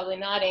she's probably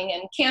nodding,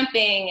 and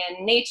camping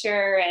and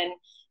nature, and,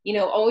 you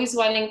know, always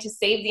wanting to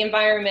save the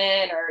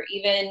environment, or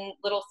even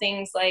little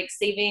things like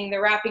saving the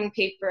wrapping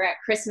paper at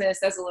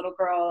Christmas as a little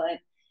girl. And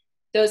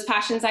those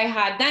passions I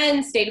had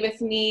then stayed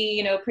with me,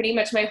 you know, pretty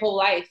much my whole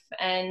life.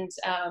 And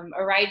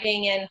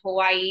arriving in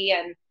Hawaii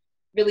and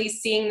really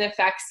seeing the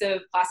effects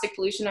of plastic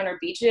pollution on our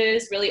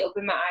beaches really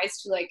opened my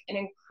eyes to like an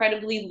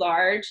incredibly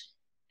large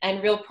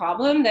and real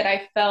problem that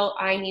I felt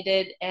I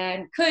needed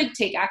and could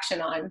take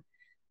action on.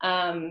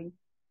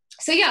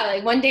 so yeah,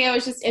 like one day I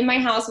was just in my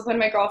house with one of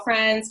my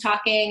girlfriends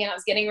talking, and I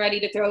was getting ready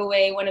to throw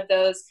away one of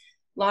those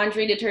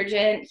laundry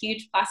detergent,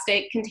 huge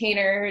plastic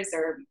containers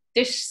or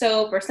dish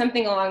soap or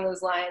something along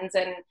those lines.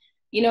 And,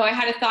 you know, I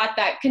had a thought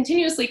that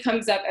continuously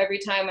comes up every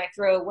time I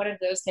throw one of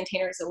those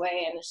containers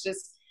away. And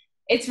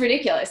it's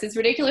ridiculous. It's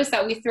ridiculous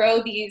that we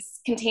throw these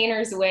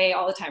containers away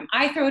all the time.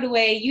 I throw it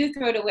away, you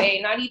throw it away,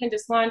 not even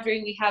just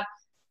laundry. We have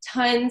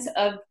tons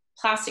of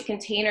plastic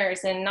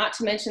containers, and not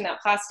to mention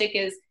that plastic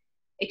is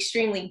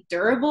extremely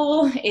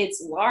durable,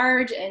 it's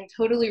large and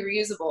totally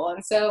reusable.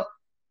 And so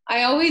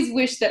I always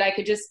wish that I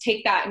could just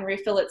take that and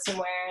refill it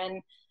somewhere.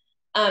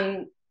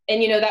 And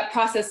you know, that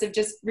process of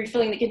just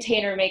refilling the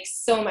container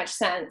makes so much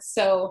sense.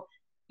 So,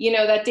 you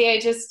know, that day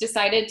I just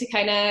decided to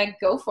kind of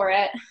go for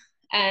it.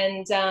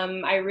 And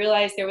I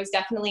realized there was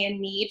definitely a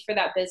need for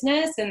that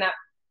business, and that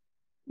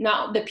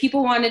not the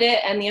people wanted it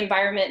and the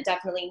environment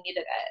definitely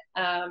needed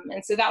it.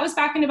 And so that was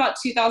back in about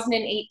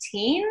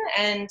 2018.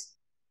 And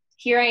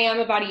here I am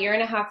about a year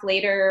and a half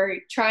later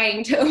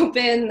trying to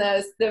open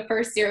the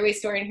first zero waste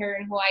store here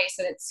in Hawaii.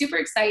 So it's super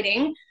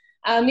exciting.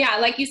 Yeah,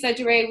 like you said,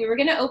 Jure, we were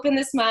going to open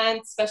this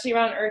month, especially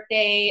around Earth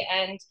Day.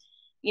 And,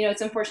 you know,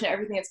 it's unfortunate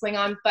everything that's going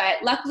on.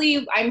 But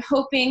luckily, I'm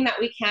hoping that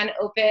we can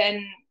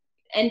open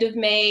end of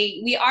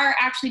May. We are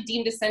actually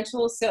deemed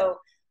essential. So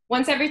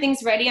once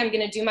everything's ready, I'm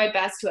going to do my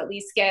best to at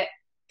least get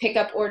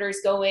pickup orders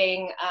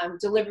going,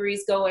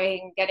 deliveries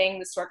going, getting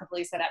the store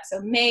completely set up.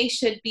 So May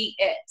should be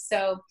it.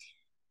 So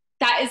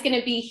that is going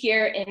to be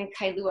here in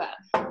Kailua.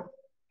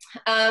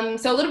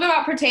 So a little bit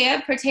about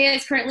Protea. Protea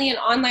is currently an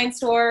online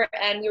store,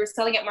 and we were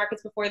selling at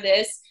markets before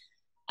this.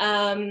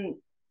 In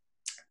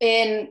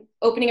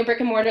opening a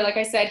brick and mortar, like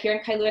I said, here in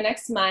Kailua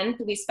next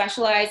month. We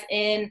specialize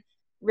in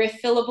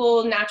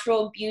refillable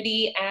natural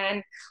beauty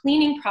and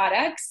cleaning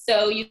products.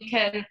 So you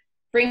can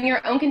bring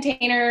your own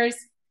containers,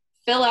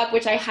 fill up,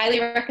 which I highly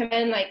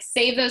recommend, like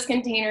save those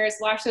containers,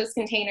 wash those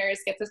containers,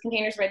 get those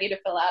containers ready to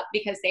fill up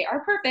because they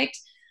are perfect.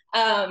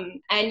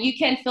 And you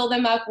can fill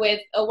them up with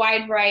a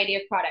wide variety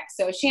of products.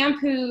 So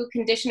shampoo,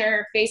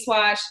 conditioner, face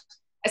wash,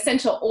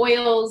 essential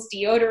oils,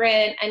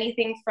 deodorant,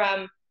 anything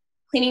from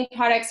cleaning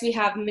products. We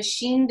have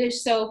machine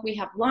dish soap, we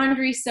have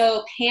laundry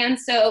soap, hand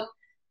soap.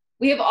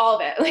 We have all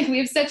of it. Like, we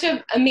have such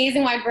an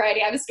amazing wide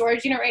variety. I have a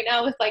storage unit right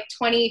now with like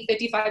 20,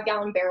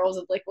 55-gallon barrels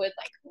of liquid,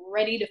 like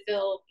ready to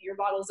fill your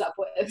bottles up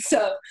with.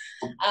 So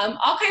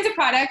all kinds of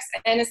products.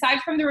 And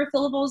aside from the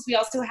refillables, we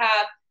also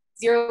have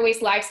zero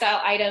waste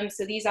lifestyle items.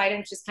 So these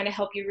items just kind of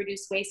help you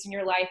reduce waste in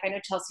your life. I know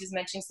Chelsea was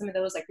mentioning some of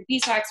those, like the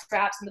beeswax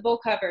wraps and the bowl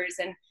covers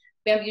and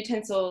bamboo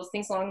utensils,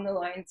 things along the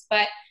lines.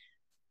 But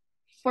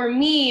for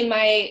me,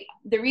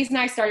 the reason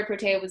I started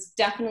Protea was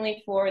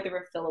definitely for the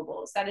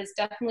refillables. That is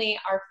definitely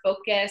our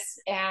focus,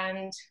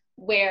 and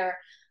where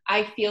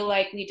I feel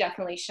like we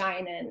definitely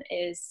shine in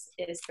is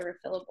the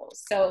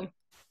refillables. So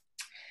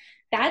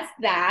that's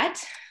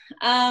that.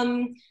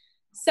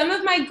 Some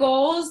of my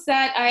goals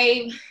that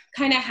I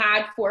kind of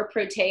had for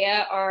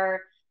Protea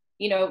are,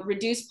 you know,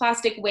 reduce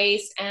plastic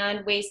waste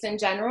and waste in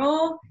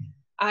general.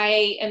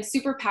 I am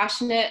super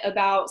passionate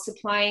about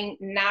supplying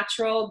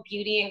natural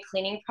beauty and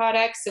cleaning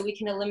products so we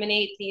can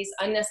eliminate these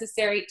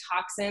unnecessary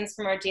toxins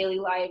from our daily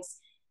lives.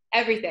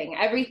 Everything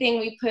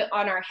we put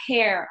on our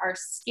hair, our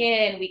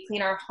skin, we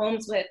clean our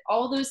homes with,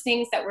 all those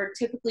things that we're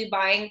typically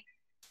buying,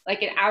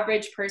 like an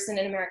average person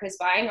in America is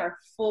buying, are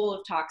full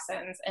of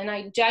toxins. And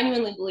I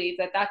genuinely believe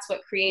that that's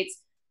what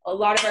creates a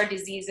lot of our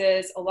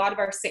diseases, a lot of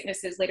our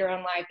sicknesses later on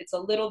in life. It's a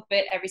little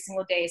bit every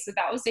single day. So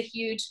that was a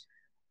huge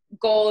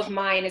goal of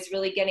mine, is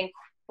really getting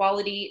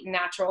quality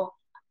natural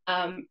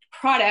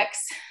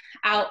products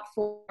out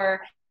for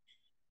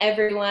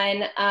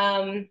everyone.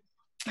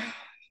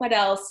 What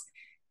else?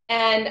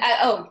 And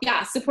oh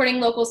yeah, supporting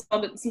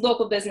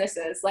local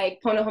businesses like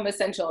Pono Home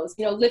Essentials,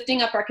 you know,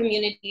 lifting up our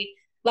community.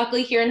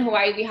 Luckily here in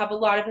Hawaii, we have a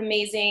lot of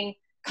amazing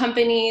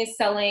companies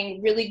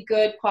selling really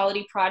good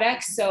quality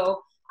products.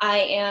 So I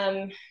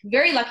am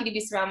very lucky to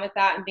be surrounded with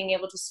that and being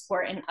able to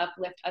support and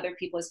uplift other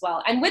people as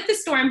well. And with the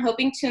store, I'm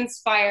hoping to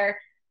inspire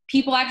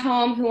people at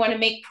home who want to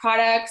make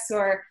products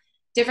or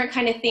different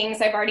kind of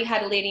things. I've already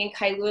had a lady in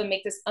Kailua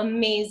make this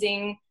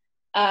amazing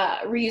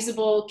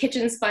reusable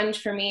kitchen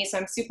sponge for me. So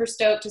I'm super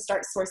stoked to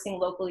start sourcing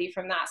locally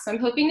from that. So I'm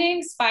hoping to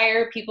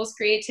inspire people's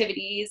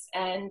creativities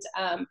and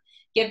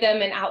give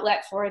them an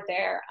outlet for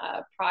their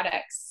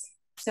products.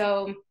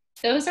 So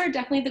those are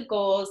definitely the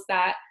goals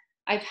that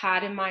I've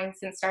had in mind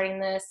since starting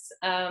this.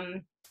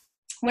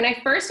 When I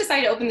first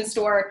decided to open the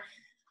store,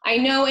 I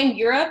know in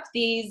Europe,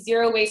 the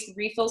zero waste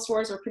refill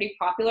stores were pretty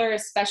popular,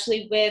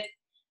 especially with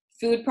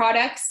food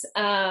products.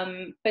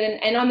 And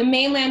on the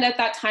mainland at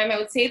that time, I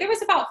would say there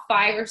was about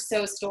 5 or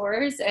so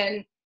stores.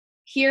 And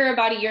here,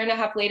 about a year and a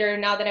half later,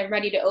 now that I'm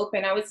ready to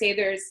open, I would say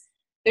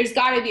there's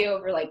got to be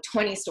over like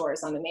 20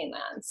 stores on the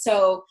mainland.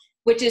 So,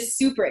 which is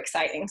super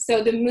exciting.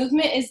 So the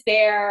movement is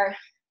there,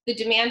 the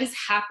demand is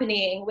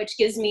happening, which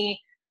gives me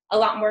a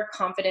lot more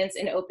confidence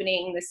in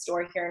opening this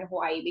store here in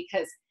Hawaii,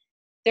 because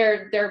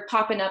they're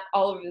popping up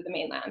all over the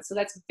mainland. So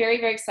that's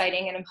very, very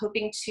exciting. And I'm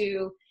hoping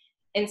to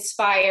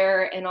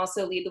inspire and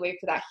also lead the way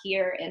for that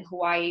here in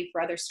Hawaii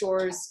for other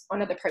stores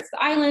on other parts of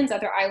the islands,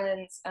 other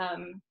islands.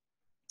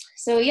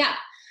 So yeah,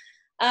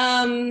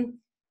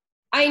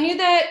 I knew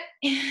that,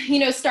 you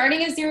know,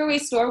 starting a zero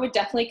waste store would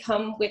definitely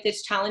come with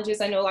its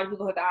challenges. I know a lot of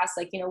people have asked,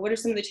 like, you know, what are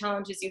some of the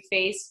challenges you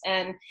faced?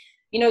 And,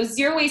 you know,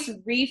 zero waste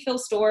refill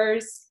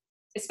stores,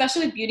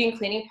 especially with beauty and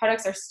cleaning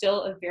products, are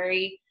still a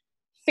very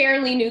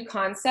fairly new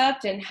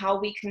concept in how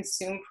we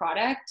consume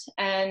product.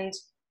 And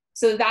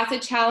so that's a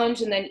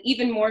challenge. And then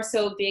even more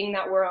so being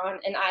that we're on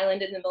an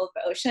island in the middle of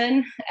the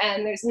ocean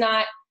and there's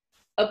not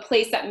a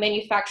place that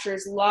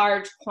manufactures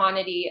large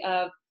quantity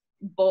of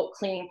bulk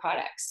cleaning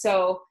products.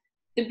 So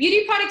the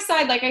beauty product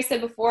side, like I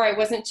said before, I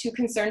wasn't too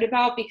concerned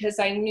about because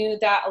I knew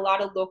that a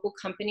lot of local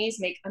companies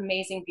make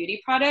amazing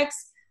beauty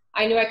products.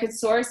 I knew I could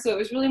source, so it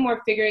was really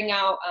more figuring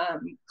out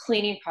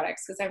cleaning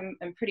products because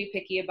I'm pretty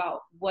picky about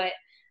what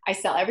I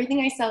sell.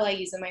 Everything I sell, I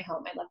use in my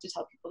home. I love to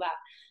tell people that.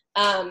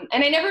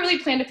 And I never really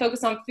planned to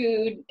focus on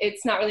food.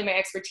 It's not really my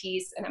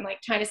expertise, and I'm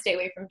like trying to stay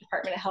away from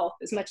Department of Health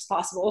as much as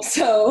possible.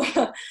 So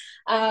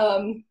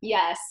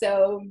yeah,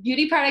 so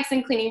beauty products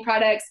and cleaning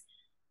products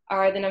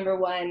are the number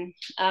one.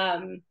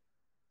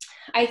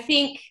 I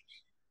think,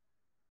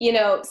 you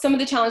know, some of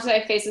the challenges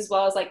that I face as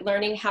well is like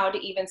learning how to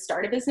even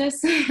start a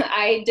business.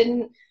 I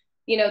didn't,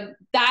 you know,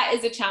 that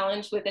is a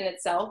challenge within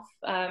itself,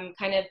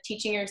 kind of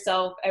teaching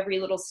yourself every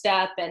little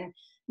step and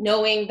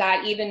knowing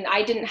that even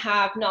I didn't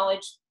have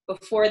knowledge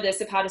before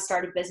this of how to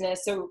start a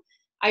business. So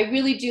I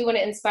really do want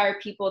to inspire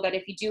people that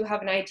if you do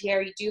have an idea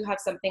or you do have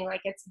something,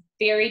 like, it's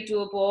very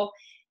doable.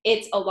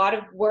 It's a lot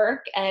of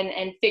work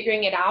and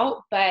figuring it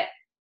out, but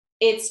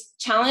it's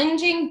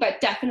challenging,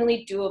 but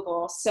definitely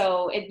doable.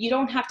 So you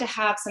don't have to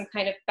have some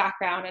kind of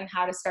background on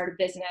how to start a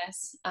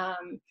business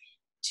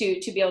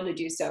to be able to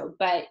do so.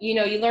 But, you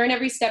know, you learn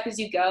every step as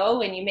you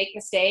go and you make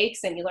mistakes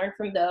and you learn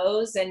from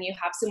those and you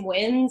have some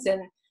wins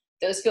and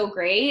those feel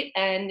great.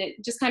 And it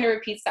just kind of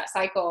repeats that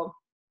cycle.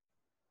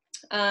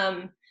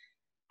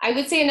 I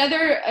would say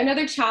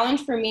another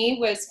challenge for me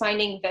was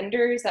finding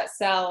vendors that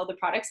sell the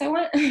products I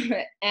want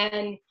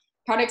and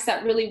products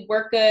that really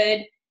work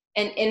good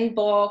and in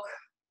bulk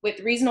with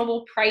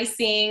reasonable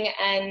pricing.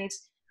 And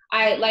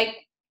I,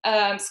 like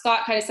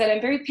Scott kind of said,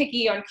 I'm very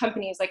picky on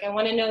companies. Like, I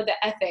want to know the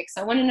ethics.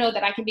 I want to know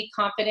that I can be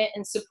confident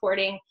in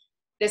supporting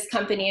this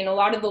company. And a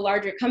lot of the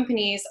larger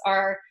companies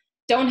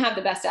don't have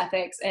the best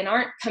ethics and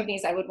aren't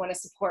companies I would want to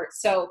support.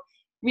 So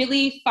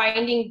really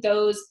finding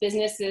those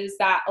businesses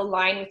that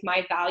align with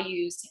my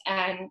values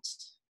and,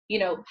 you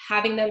know,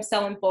 having them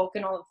sell in bulk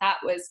and all of that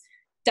was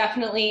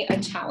definitely a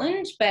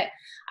challenge, but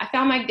I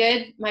found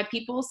my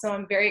people, so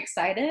I'm very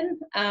excited.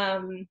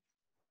 And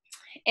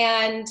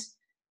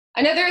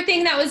another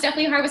thing that was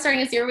definitely hard with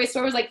starting a zero waste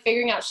store was like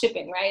figuring out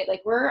shipping, right?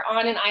 Like, we're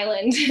on an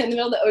island in the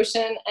middle of the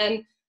ocean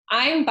and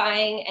I'm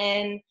buying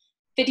in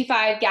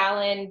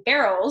 55-gallon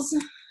barrels.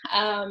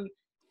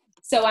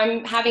 So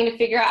I'm having to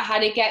figure out how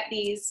to get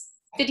these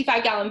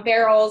 55-gallon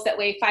barrels that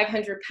weigh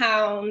 500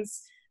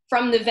 pounds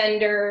from the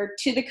vendor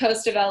to the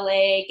coast of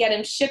LA, get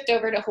them shipped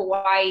over to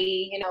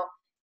Hawaii, you know,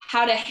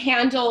 how to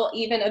handle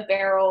even a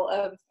barrel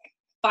of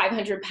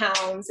 500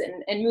 pounds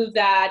and move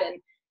that and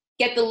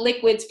get the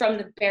liquids from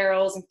the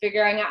barrels and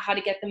figuring out how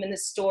to get them in the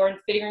store and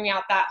figuring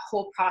out that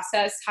whole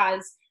process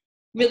has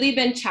really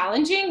been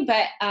challenging,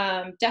 but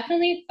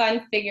definitely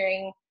fun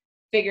figuring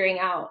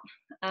out.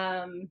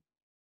 And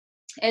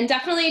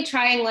definitely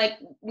trying, like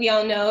we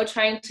all know,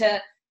 trying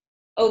to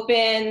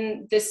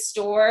open this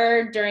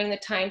store during the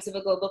times of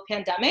a global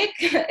pandemic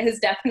has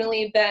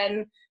definitely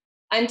been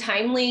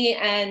untimely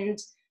and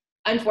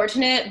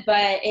unfortunate,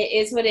 but it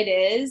is what it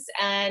is.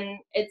 And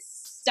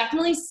it's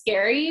definitely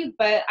scary,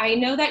 but I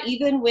know that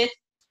even with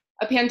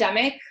a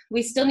pandemic,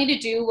 we still need to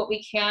do what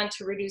we can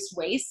to reduce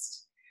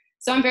waste.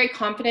 So I'm very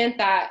confident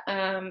that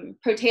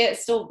Protea is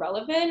still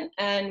relevant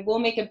and will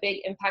make a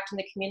big impact in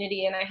the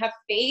community. And I have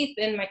faith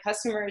in my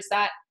customers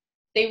that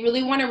they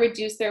really want to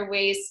reduce their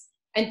waste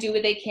and do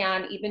what they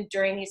can even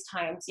during these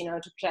times, you know,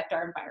 to protect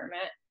our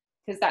environment,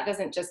 because that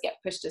doesn't just get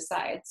pushed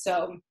aside.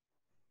 So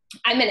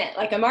I'm in it,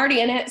 like I'm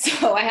already in it.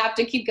 So I have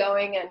to keep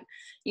going and,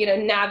 you know,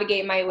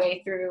 navigate my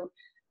way through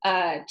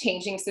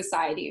changing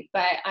society.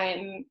 But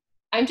I'm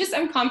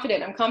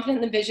confident. I'm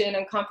confident in the vision.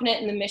 I'm confident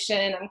in the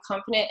mission. I'm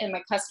confident in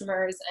my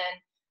customers.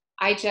 And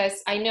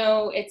I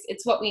know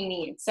it's what we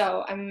need.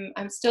 So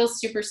I'm still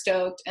super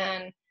stoked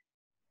and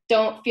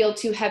don't feel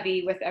too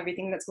heavy with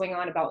everything that's going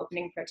on about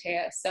opening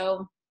Protea.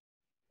 So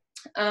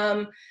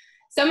I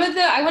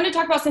want to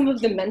talk about some of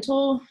the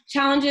mental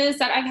challenges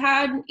that I've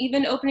had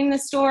even opening the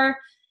store.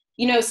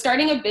 You know,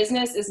 starting a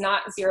business is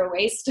not zero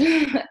waste.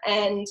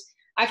 And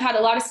I've had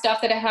a lot of stuff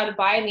that I had to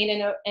buy. I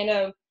mean, in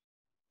a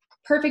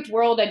perfect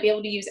world, I'd be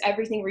able to use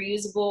everything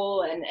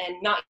reusable and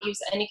not use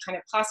any kind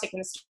of plastic in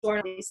the store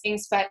and these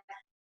things. But,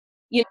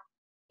 you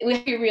know, we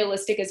have to be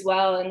realistic as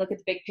well and look at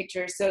the big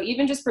picture. So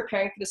even just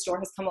preparing for the store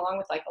has come along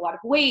with like a lot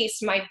of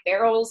waste. My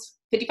barrels,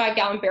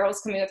 55-gallon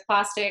barrels coming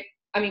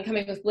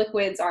with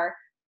liquids are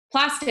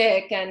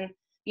plastic. And,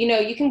 you know,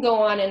 you can go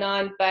on and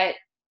on, but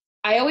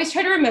I always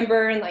try to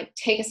remember and like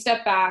take a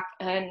step back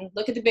and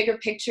look at the bigger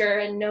picture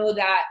and know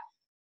that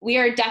we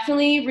are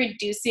definitely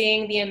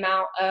reducing the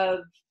amount of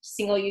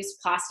single-use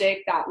plastic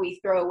that we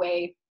throw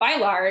away by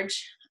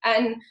large.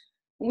 And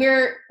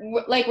we're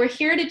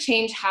here to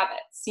change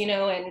habits, you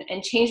know,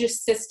 and change the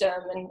system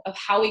and of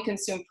how we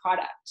consume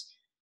product.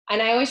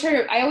 And I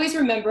always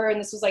remember, and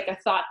this was like a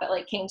thought that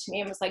like came to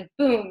me and was like,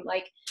 boom,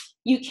 like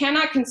you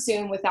cannot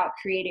consume without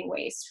creating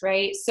waste,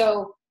 right?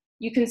 So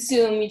you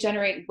consume, you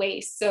generate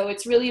waste. So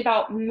it's really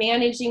about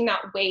managing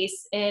that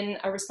waste in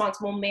a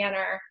responsible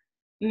manner,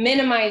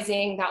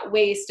 minimizing that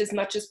waste as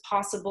much as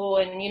possible,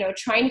 and, you know,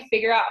 trying to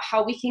figure out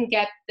how we can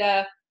get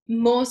the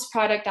most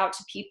product out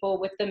to people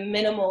with the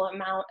minimal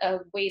amount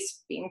of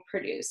waste being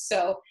produced.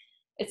 So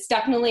it's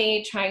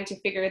definitely trying to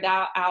figure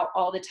that out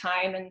all the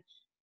time, and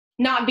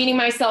not beating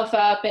myself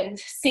up, and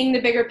seeing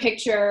the bigger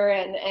picture.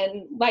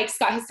 And like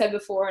Scott has said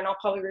before, and I'll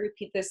probably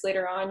repeat this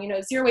later on, you know,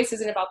 zero waste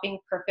isn't about being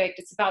perfect.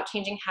 It's about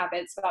changing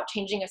habits, about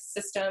changing a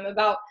system,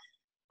 about,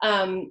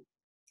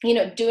 you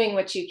know, doing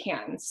what you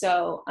can.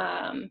 So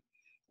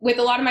with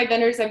a lot of my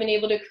vendors, I've been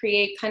able to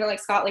create, kind of like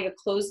Scott, like a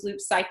closed loop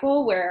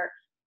cycle where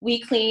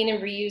we clean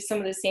and reuse some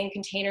of the same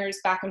containers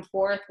back and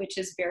forth, which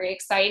is very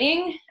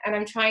exciting. And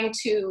I'm trying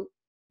to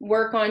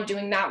work on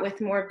doing that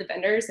with more of the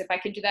vendors. If I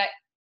could do that,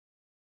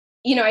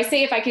 you know, I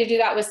say if I could do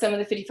that with some of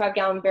the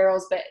 55-gallon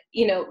barrels, but,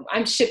 you know,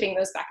 I'm shipping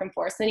those back and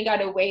forth. So then you got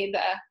to weigh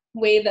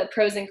the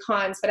pros and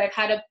cons. But I've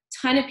had a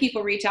ton of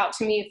people reach out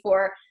to me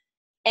for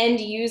end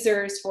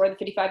users for the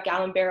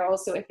 55-gallon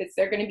barrels. So if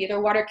they're going to be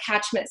their water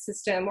catchment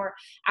system or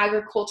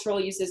agricultural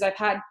uses, I've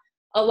had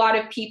a lot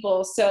of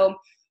people. So,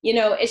 you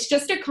know, it's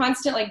just a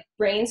constant like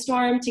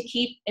brainstorm to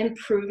keep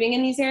improving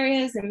in these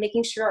areas and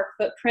making sure our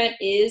footprint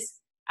is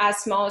as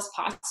small as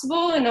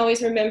possible, and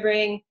always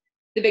remembering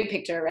the big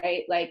picture,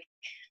 right? Like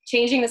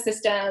changing the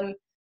system,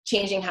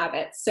 changing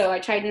habits. So I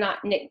try to not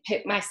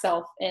nitpick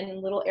myself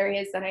in little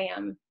areas that I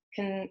am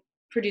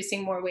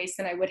producing more waste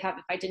than I would have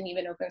if I didn't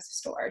even open a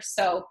store.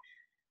 So,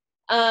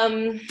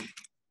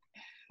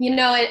 you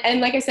know,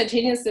 and like I said,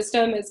 changing the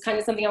system is kind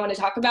of something I want to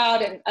talk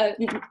about. And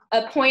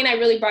a point I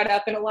really brought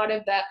up in a lot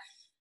of the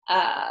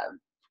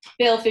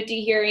Bill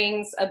 50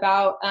 hearings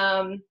about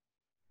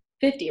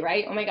 50,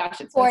 right? Oh my gosh,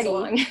 it's been 40. so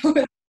long.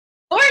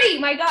 40,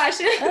 my gosh,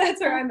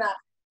 that's where I'm at.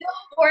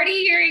 40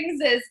 hearings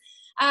is,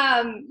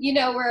 you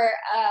know, we're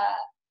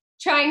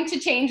trying to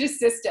change a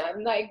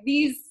system. Like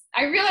these,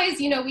 I realize,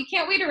 you know, we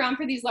can't wait around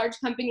for these large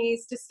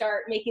companies to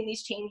start making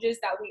these changes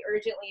that we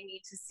urgently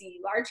need to see.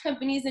 Large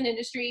companies and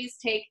industries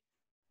take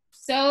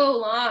so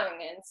long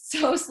and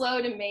so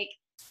slow to make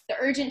the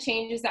urgent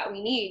changes that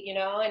we need, you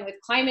know, and with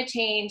climate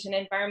change and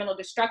environmental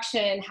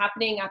destruction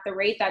happening at the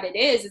rate that it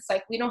is, it's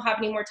like we don't have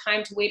any more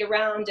time to wait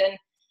around and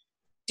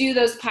do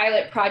those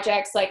pilot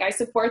projects. Like I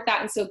support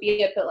that and so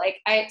be it, but like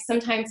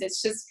sometimes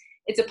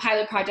it's a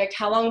pilot project.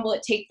 How long will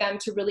it take them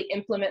to really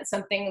implement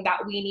something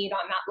that we need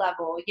on that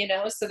level, you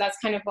know? So that's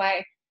kind of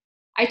why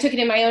I took it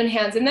in my own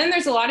hands. And then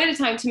there's a lot of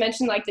the time to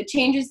mention like the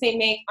changes they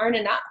make aren't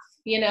enough.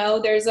 You know,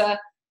 there's a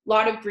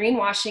lot of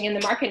greenwashing in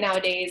the market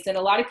nowadays, and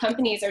a lot of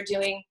companies are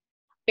doing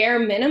bare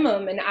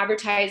minimum and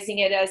advertising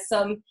it as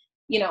some,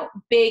 you know,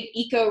 big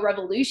eco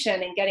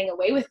revolution and getting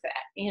away with it,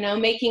 you know,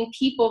 making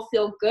people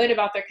feel good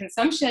about their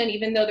consumption,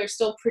 even though they're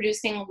still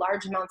producing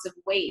large amounts of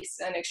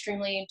waste and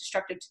extremely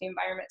destructive to the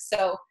environment.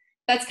 So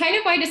that's kind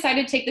of why I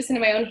decided to take this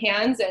into my own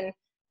hands and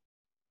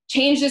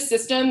change this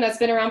system that's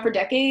been around for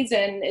decades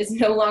and is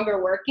no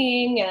longer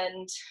working.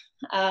 And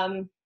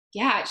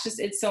yeah,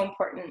 it's so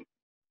important.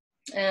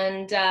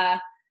 And yeah,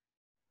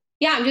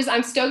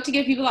 I'm stoked to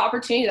give people the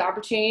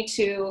opportunity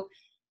to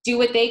do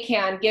what they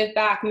can, give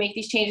back, make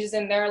these changes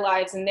in their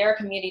lives and their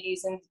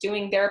communities, and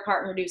doing their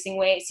part in reducing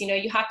waste. You know,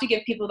 you have to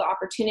give people the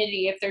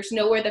opportunity. If there's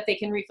nowhere that they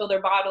can refill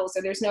their bottles,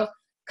 or there's no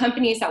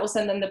companies that will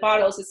send them the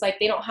bottles, it's like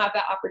they don't have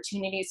that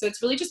opportunity. So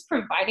it's really just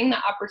providing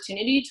that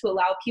opportunity to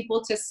allow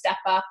people to step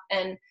up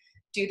and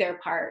do their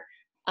part.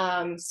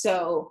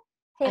 So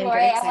hey, I'm Lori,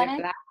 very excited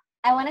for that.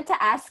 I wanted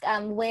to ask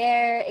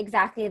where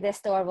exactly this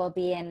store will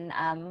be,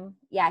 and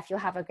yeah, if you'll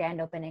have a grand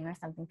opening or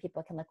something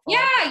people can look forward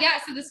to. Yeah.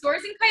 So the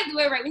store's in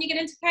Kailua. Right when you get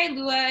into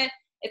Kailua,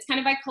 it's kind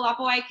of by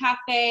Kalapawai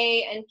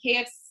Cafe and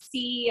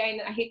KFC.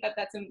 I hate that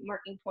that's a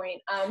marking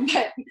point.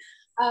 But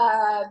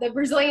the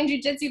Brazilian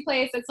Jiu-Jitsu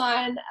place that's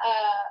on,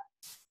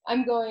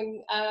 I'm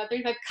going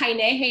 35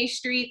 Kainehe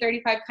Street,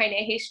 35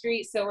 Kainehe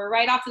Street. So we're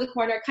right off of the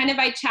corner, kind of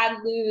by Chad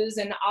Lou's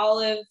and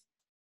Olive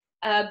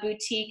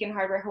Boutique in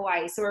Hardware,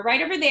 Hawaii. So we're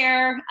right over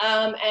there.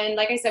 And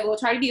like I said, we'll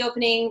try to be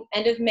opening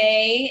end of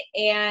May.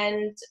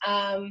 And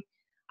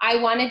I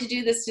wanted to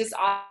do this just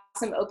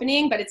awesome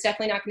opening, but it's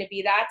definitely not going to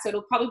be that. So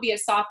it'll probably be a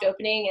soft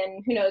opening,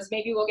 and who knows,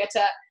 maybe we'll get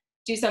to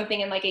do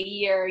something in like a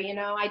year, you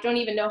know. I don't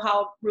even know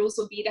how rules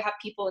will be to have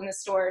people in the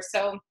store.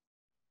 So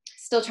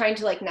still trying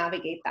to like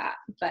navigate that,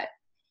 but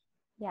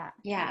yeah.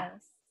 Nice.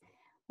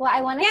 Well,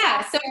 I wanted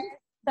to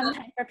some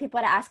time for people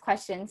to ask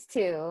questions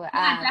too.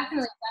 Yeah,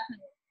 definitely.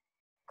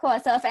 Cool.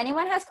 So if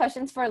anyone has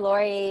questions for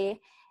Lori,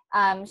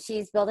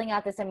 she's building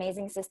out this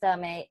amazing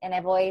system, and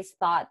I've always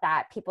thought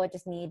that people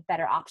just need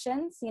better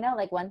options, you know,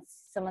 like once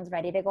someone's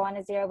ready to go on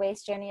a zero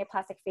waste journey or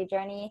plastic free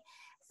journey.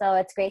 So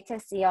it's great to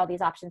see all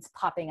these options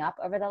popping up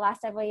over the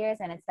last several years,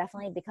 and it's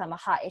definitely become a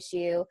hot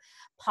issue,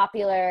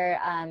 popular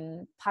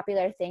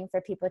thing for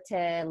people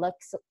to look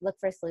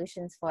for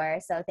solutions for.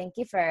 So thank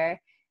you for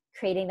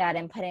creating that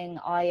and putting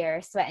all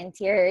your sweat and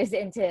tears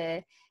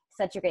into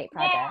such a great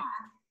project.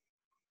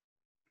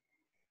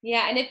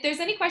 Yeah, and if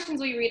there's any questions,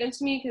 will you read them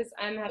to me? Because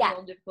I'm having a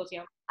little difficulty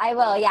on. I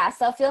will, yeah.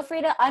 So feel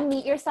free to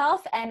unmute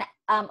yourself and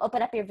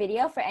open up your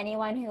video for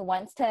anyone who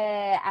wants to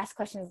ask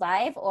questions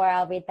live, or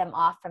I'll read them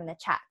off from the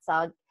chat.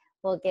 So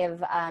we'll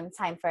give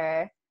time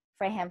for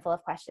a handful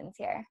of questions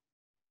here.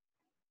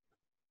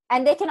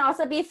 And they can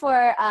also be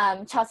for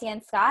Chelsea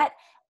and Scott,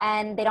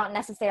 and they don't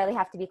necessarily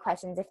have to be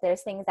questions. If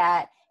there's things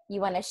that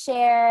you want to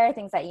share,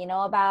 things that you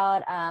know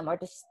about, or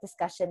just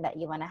discussion that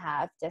you want to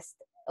have, just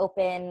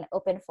open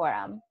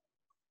forum.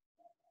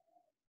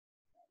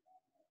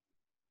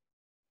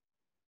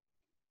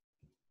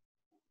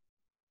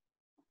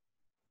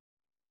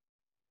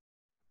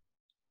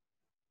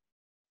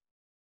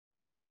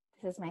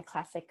 This is my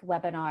classic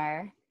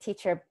webinar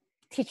teacher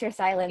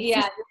silence.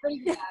 Yeah, you're pretty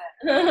good.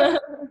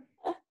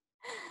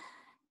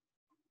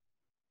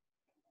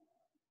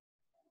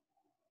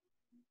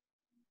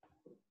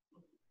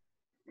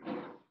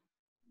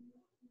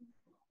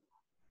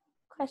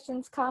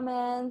 Questions,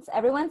 comments.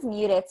 Everyone's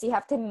muted, so you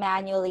have to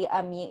manually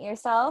unmute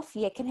yourself.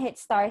 You can hit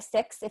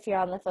 *6 if you're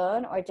on the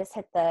phone, or just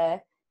hit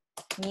the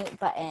mute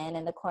button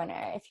in the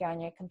corner if you're on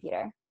your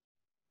computer.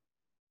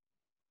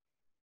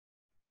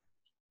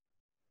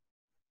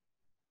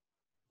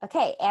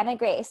 Okay, Anna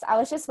Grace, I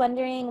was just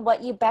wondering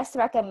what you best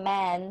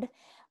recommend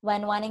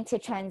when wanting to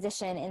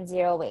transition in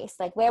zero waste.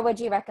 Like, where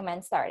would you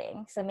recommend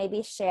starting? So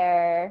maybe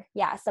share,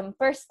 some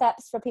first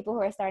steps for people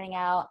who are starting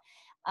out.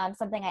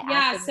 Something I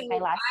asked in my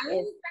last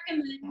I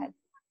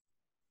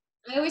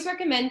always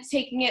recommend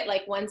taking it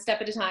like one step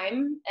at a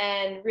time,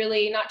 and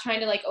really not trying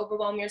to like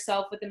overwhelm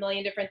yourself with a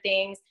million different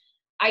things.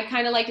 I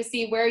kind of like to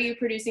see, where are you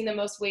producing the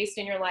most waste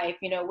in your life?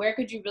 You know, where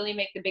could you really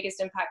make the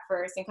biggest impact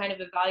first, and kind of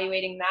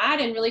evaluating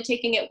that and really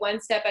taking it one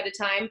step at a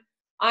time.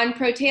 On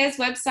Protea's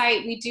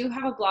website, we do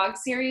have a blog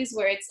series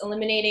where it's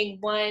eliminating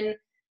one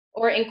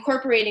or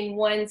incorporating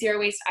one zero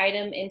waste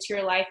item into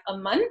your life a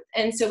month.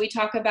 And so we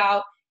talk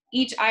about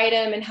each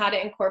item and how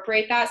to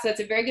incorporate that. So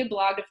it's a very good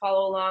blog to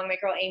follow along. My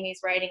girl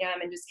Amy's writing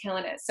them and just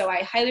killing it. So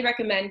I highly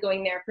recommend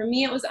going there. For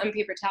me, it was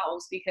paper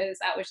towels, because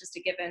that was just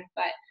a given,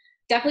 but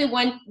definitely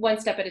one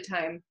step at a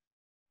time.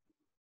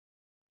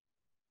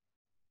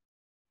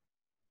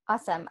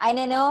 Awesome. I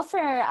know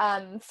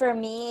for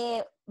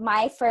me,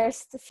 my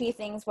first few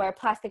things were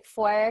plastic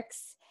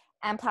forks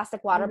and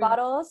plastic water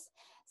bottles.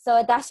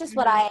 So that's just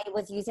what I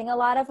was using a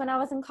lot of when I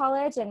was in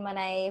college, and when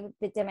I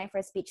did my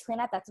first beach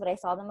cleanup, that's what I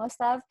saw the most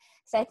of.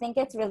 So I think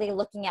it's really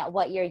looking at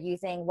what you're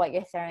using, what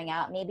you're throwing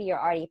out. Maybe you're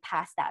already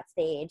past that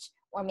stage,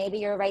 or maybe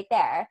you're right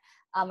there,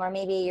 or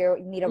maybe you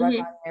need to work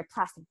on your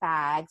plastic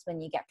bags when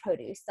you get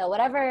produce. So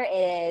whatever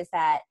it is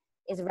that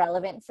is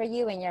relevant for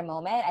you in your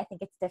moment, I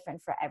think it's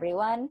different for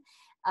everyone.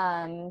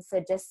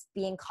 So just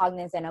being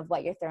cognizant of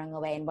what you're throwing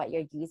away and what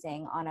you're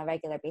using on a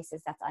regular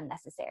basis that's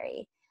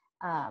unnecessary.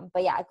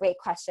 But yeah, great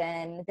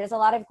question. There's a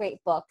lot of great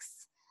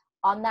books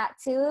on that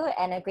too,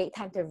 and a great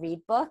time to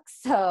read books.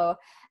 So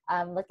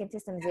look into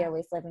some zero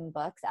waste living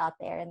books out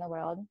there in the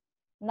world.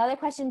 Another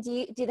question,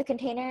 do the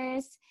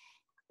containers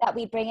that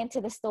we bring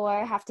into the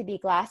store have to be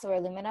glass or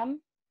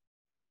aluminum?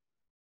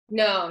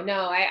 No.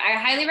 I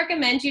highly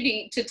recommend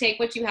you to take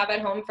what you have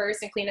at home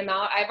first and clean them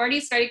out. I've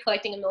already started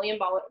collecting 1 million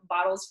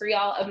bottles for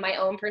y'all of my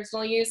own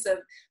personal use of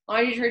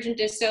laundry detergent,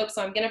 dish soap.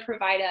 So I'm going to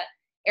provide a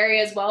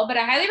area as well. But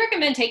I highly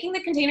recommend taking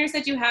the containers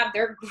that you have.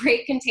 They're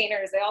great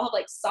containers. They all have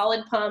like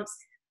solid pumps,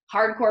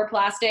 hardcore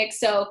plastic.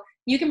 So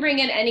you can bring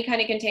in any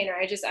kind of container.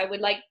 I would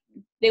like,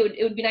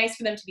 it would be nice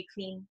for them to be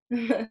clean.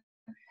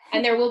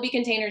 And there will be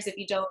containers if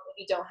you don't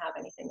have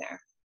anything there.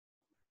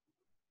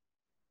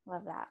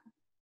 Love that.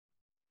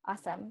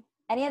 Awesome.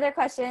 Any other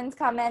questions,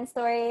 comments,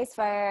 stories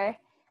for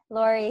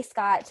Lori,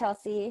 Scott,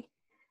 Chelsea?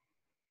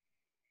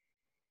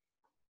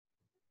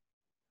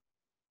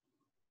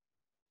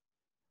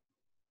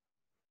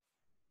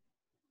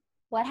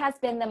 What has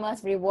been the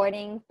most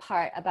rewarding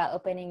part about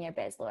opening your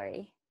biz,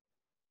 Lori?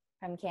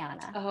 From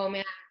Kiana. Oh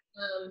man.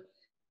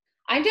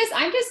 I'm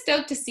just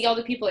stoked to see all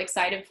the people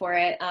excited for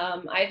it.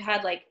 I've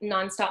had like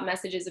nonstop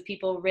messages of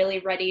people really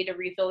ready to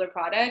refill their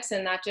products,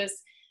 and that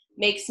just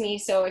makes me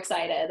so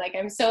excited. Like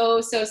I'm so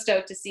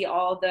stoked to see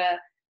all the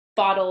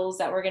bottles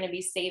that we're going to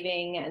be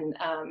saving,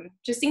 and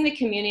just seeing the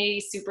community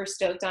super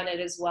stoked on it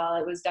as well.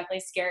 It was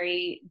definitely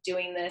scary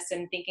doing this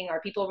and thinking,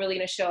 are people really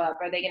going to show up?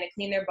 Are they going to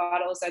clean their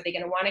bottles? Are they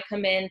going to want to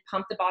come in,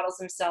 pump the bottles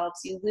themselves?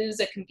 You lose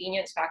a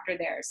convenience factor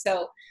there.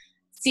 So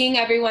seeing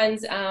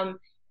everyone's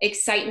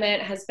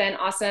excitement has been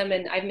awesome,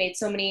 and I've made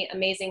so many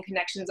amazing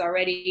connections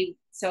already.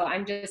 So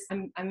I'm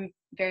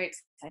very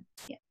excited.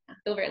 Yeah, I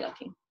feel very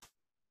lucky.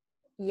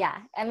 Yeah,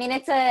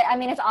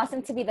 it's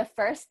awesome to be the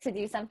first to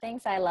do something.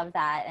 So I love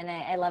that. And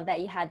I love that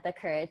you had the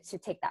courage to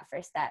take that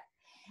first step.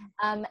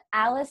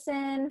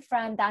 Allison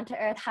from Down to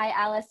Earth. Hi,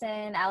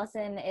 Allison.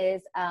 Allison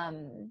is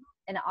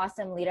an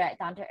awesome leader at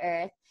Down to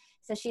Earth.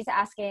 So she's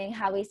asking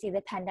how we see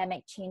the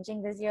pandemic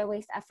changing the zero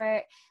waste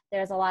effort.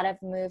 There's a lot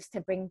of moves to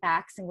bring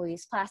back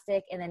single-use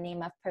plastic in the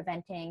name of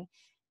preventing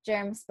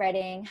germ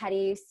spreading. How do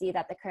you see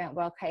that the current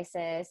world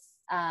crisis,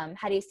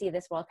 how do you see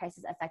this world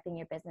crisis affecting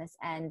your business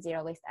and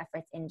zero waste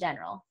efforts in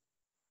general?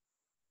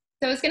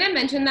 So I was going to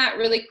mention that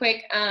really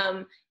quick.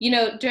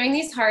 During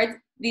these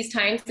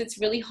times, it's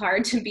really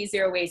hard to be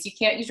zero waste. You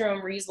can't use your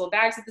own reusable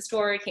bags at the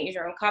store. You can't use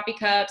your own coffee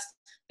cups.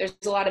 There's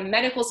a lot of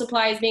medical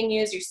supplies being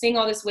used. You're seeing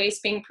all this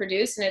waste being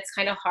produced, and it's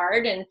kind of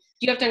hard. And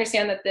you have to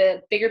understand that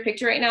the bigger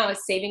picture right now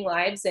is saving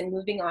lives and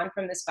moving on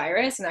from this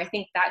virus. And I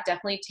think that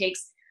definitely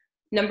takes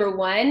number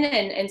one.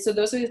 And so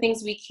those are the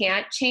things we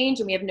can't change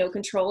and we have no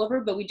control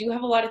over, but we do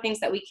have a lot of things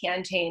that we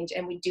can change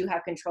and we do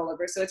have control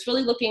over. So it's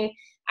really looking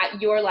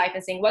at your life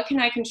and saying, what can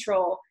I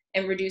control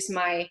and reduce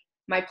my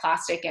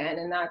plastic in?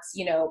 And that's,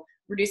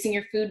 reducing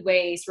your food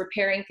waste,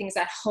 repairing things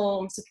at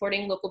home,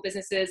 supporting local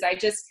businesses.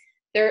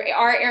 There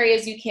are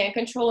areas you can't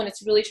control, and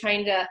it's really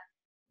trying to,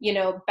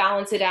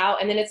 balance it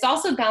out. And then it's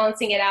also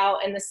balancing it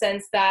out in the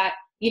sense that,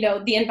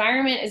 the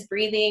environment is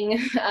breathing,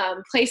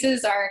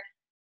 places are,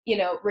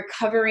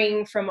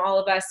 recovering from all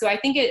of us. So I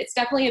think it's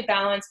definitely a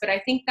balance, but I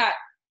think that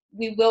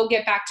we will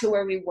get back to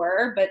where we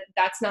were, but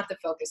that's not the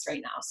focus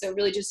right now. So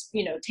really just,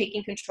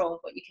 taking control of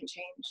what you can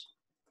change.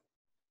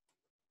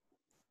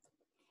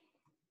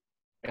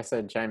 I guess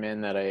I'd chime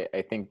in that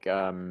I think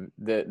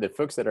the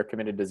folks that are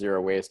committed to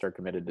zero waste are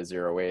committed to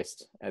zero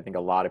waste. I think a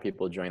lot of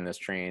people join this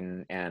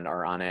train and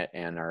are on it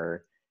and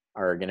are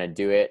going to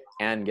do it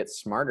and get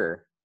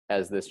smarter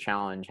as this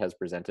challenge has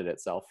presented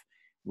itself.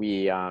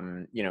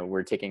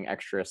 We're taking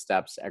extra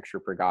steps,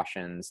 extra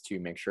precautions to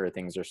make sure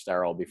things are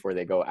sterile before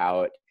they go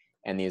out.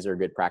 And these are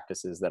good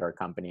practices that our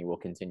company will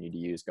continue to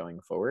use going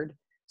forward.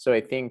 So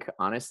I think,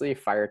 honestly,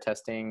 fire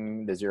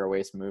testing the zero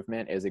waste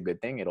movement is a good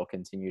thing. It'll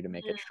continue to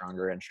make it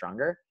stronger and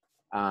stronger.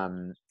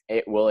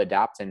 It will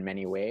adapt in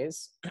many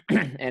ways.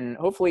 And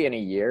hopefully in a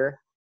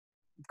year,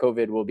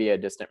 COVID will be a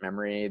distant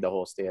memory. The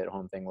whole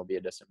stay-at-home thing will be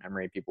a distant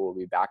memory. People will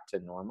be back to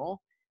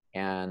normal.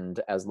 And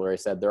as Lori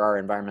said, there are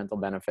environmental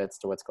benefits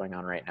to what's going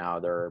on right now.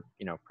 There are,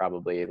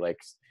 probably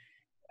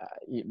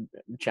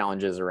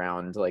challenges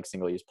around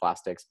single-use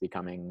plastics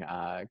becoming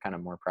kind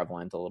of more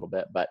prevalent a little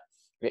bit. But,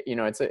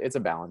 it's a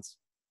balance.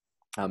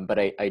 But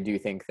I do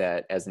think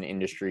that as an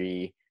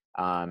industry,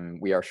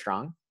 we are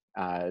strong.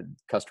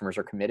 Customers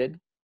are committed,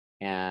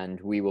 and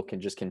we will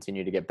just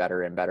continue to get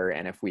better and better.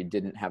 And if we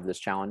didn't have this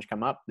challenge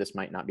come up, this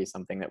might not be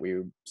something that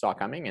we saw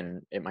coming,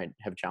 and it might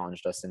have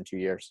challenged us in 2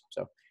 years.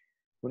 So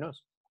who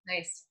knows?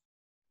 Nice.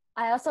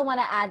 I also want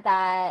to add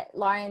that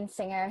Lauren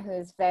Singer,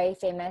 who's very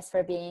famous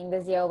for being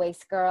the zero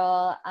waste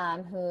girl,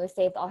 who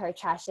saved all her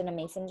trash in a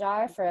mason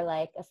jar for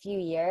a few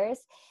years,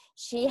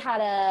 she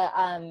had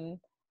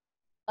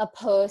a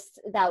post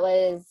that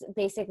was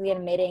basically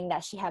admitting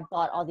that she had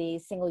bought all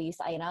these single-use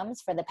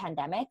items for the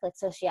pandemic.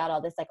 So she had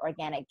all this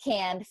organic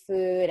canned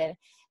food, and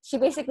she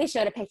basically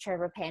showed a picture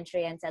of her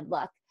pantry and said,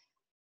 look,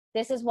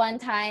 this is one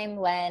time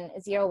when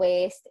zero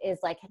waste is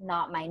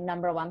not my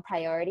number one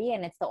priority,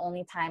 and it's the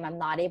only time I'm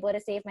not able to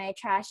save my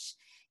trash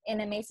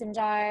in a mason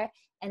jar,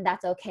 and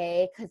that's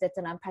okay because it's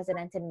an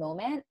unprecedented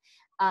moment.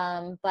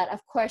 But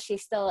of course,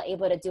 she's still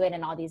able to do it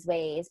in all these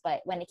ways.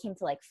 But when it came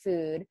to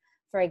food,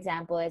 for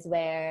example, is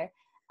where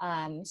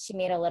she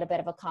made a little bit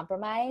of a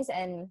compromise.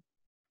 And,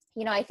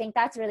 I think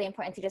that's really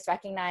important to just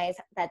recognize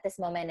that this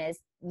moment is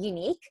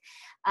unique,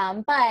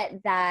 but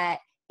that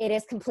it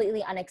is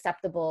completely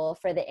unacceptable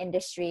for the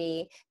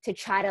industry to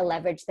try to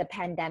leverage the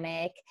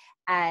pandemic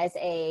as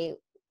a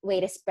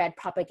way to spread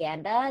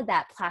propaganda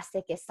that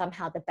plastic is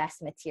somehow the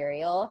best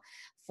material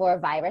for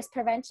virus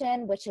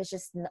prevention, which is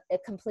just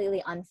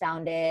completely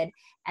unfounded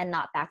and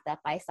not backed up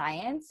by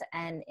science.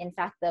 And in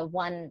fact, the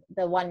one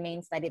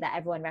main study that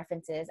everyone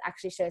references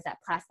actually shows that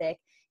plastic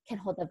can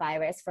hold the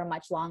virus for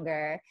much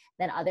longer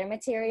than other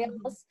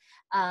materials.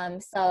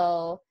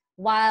 So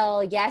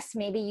while yes,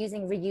 maybe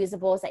using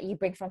reusables that you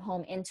bring from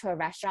home into a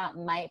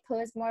restaurant might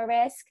pose more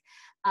risk,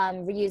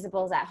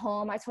 reusables at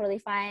home are totally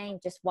fine.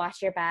 Just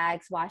wash your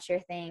bags, wash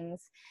your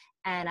things.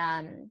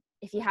 And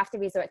if you have to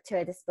resort to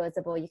a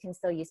disposable, you can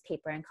still use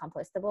paper and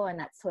compostable, and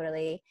that's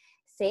totally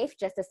safe,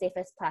 just as safe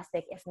as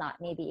plastic, if not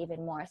maybe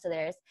even more. So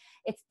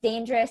it's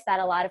dangerous that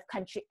a lot of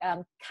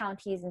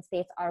counties and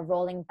states are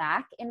rolling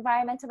back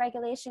environmental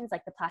regulations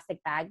like the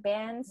plastic bag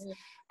bans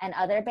and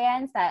other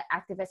bans that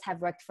activists have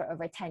worked for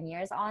over 10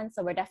 years on.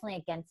 So we're definitely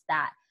against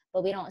that,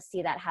 but we don't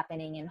see that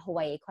happening in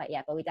Hawaii quite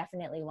yet, but we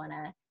definitely want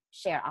to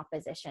share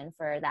opposition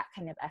for that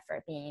kind of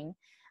effort being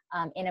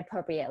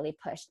inappropriately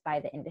pushed by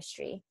the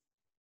industry.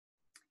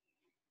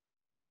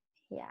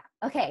 Yeah.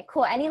 Okay,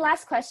 cool. Any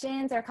last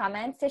questions or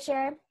comments to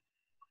share?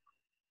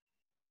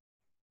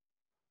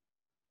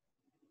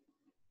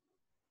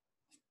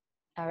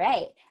 All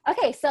right.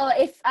 Okay. So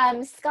if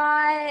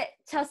Scott,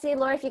 Chelsea,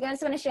 Laura, if you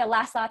guys want to share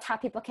last thoughts, how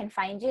people can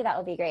find you, that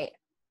would be great.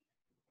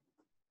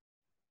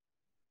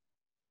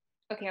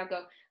 Okay, I'll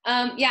go.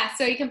 Yeah,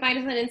 so you can find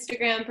us on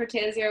Instagram,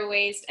 Protea Zero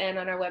Waste, and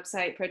on our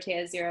website,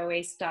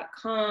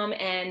 proteazerowaste.com,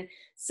 and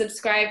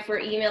subscribe for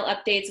email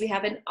updates. We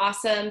have an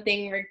awesome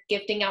thing we're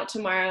gifting out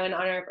tomorrow in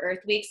honor of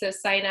Earth Week, so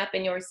sign up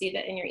and you'll receive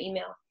it in your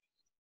email.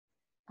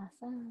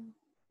 Awesome.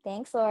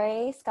 Thanks,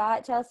 Lori.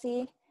 Scott,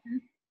 Chelsea.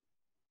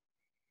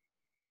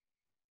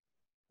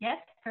 Yes,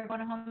 for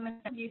Pono Home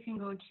Essentials, you can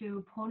go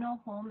to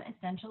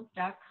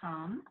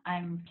ponohomeessentials.com.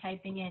 I'm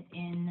typing it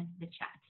in the chat.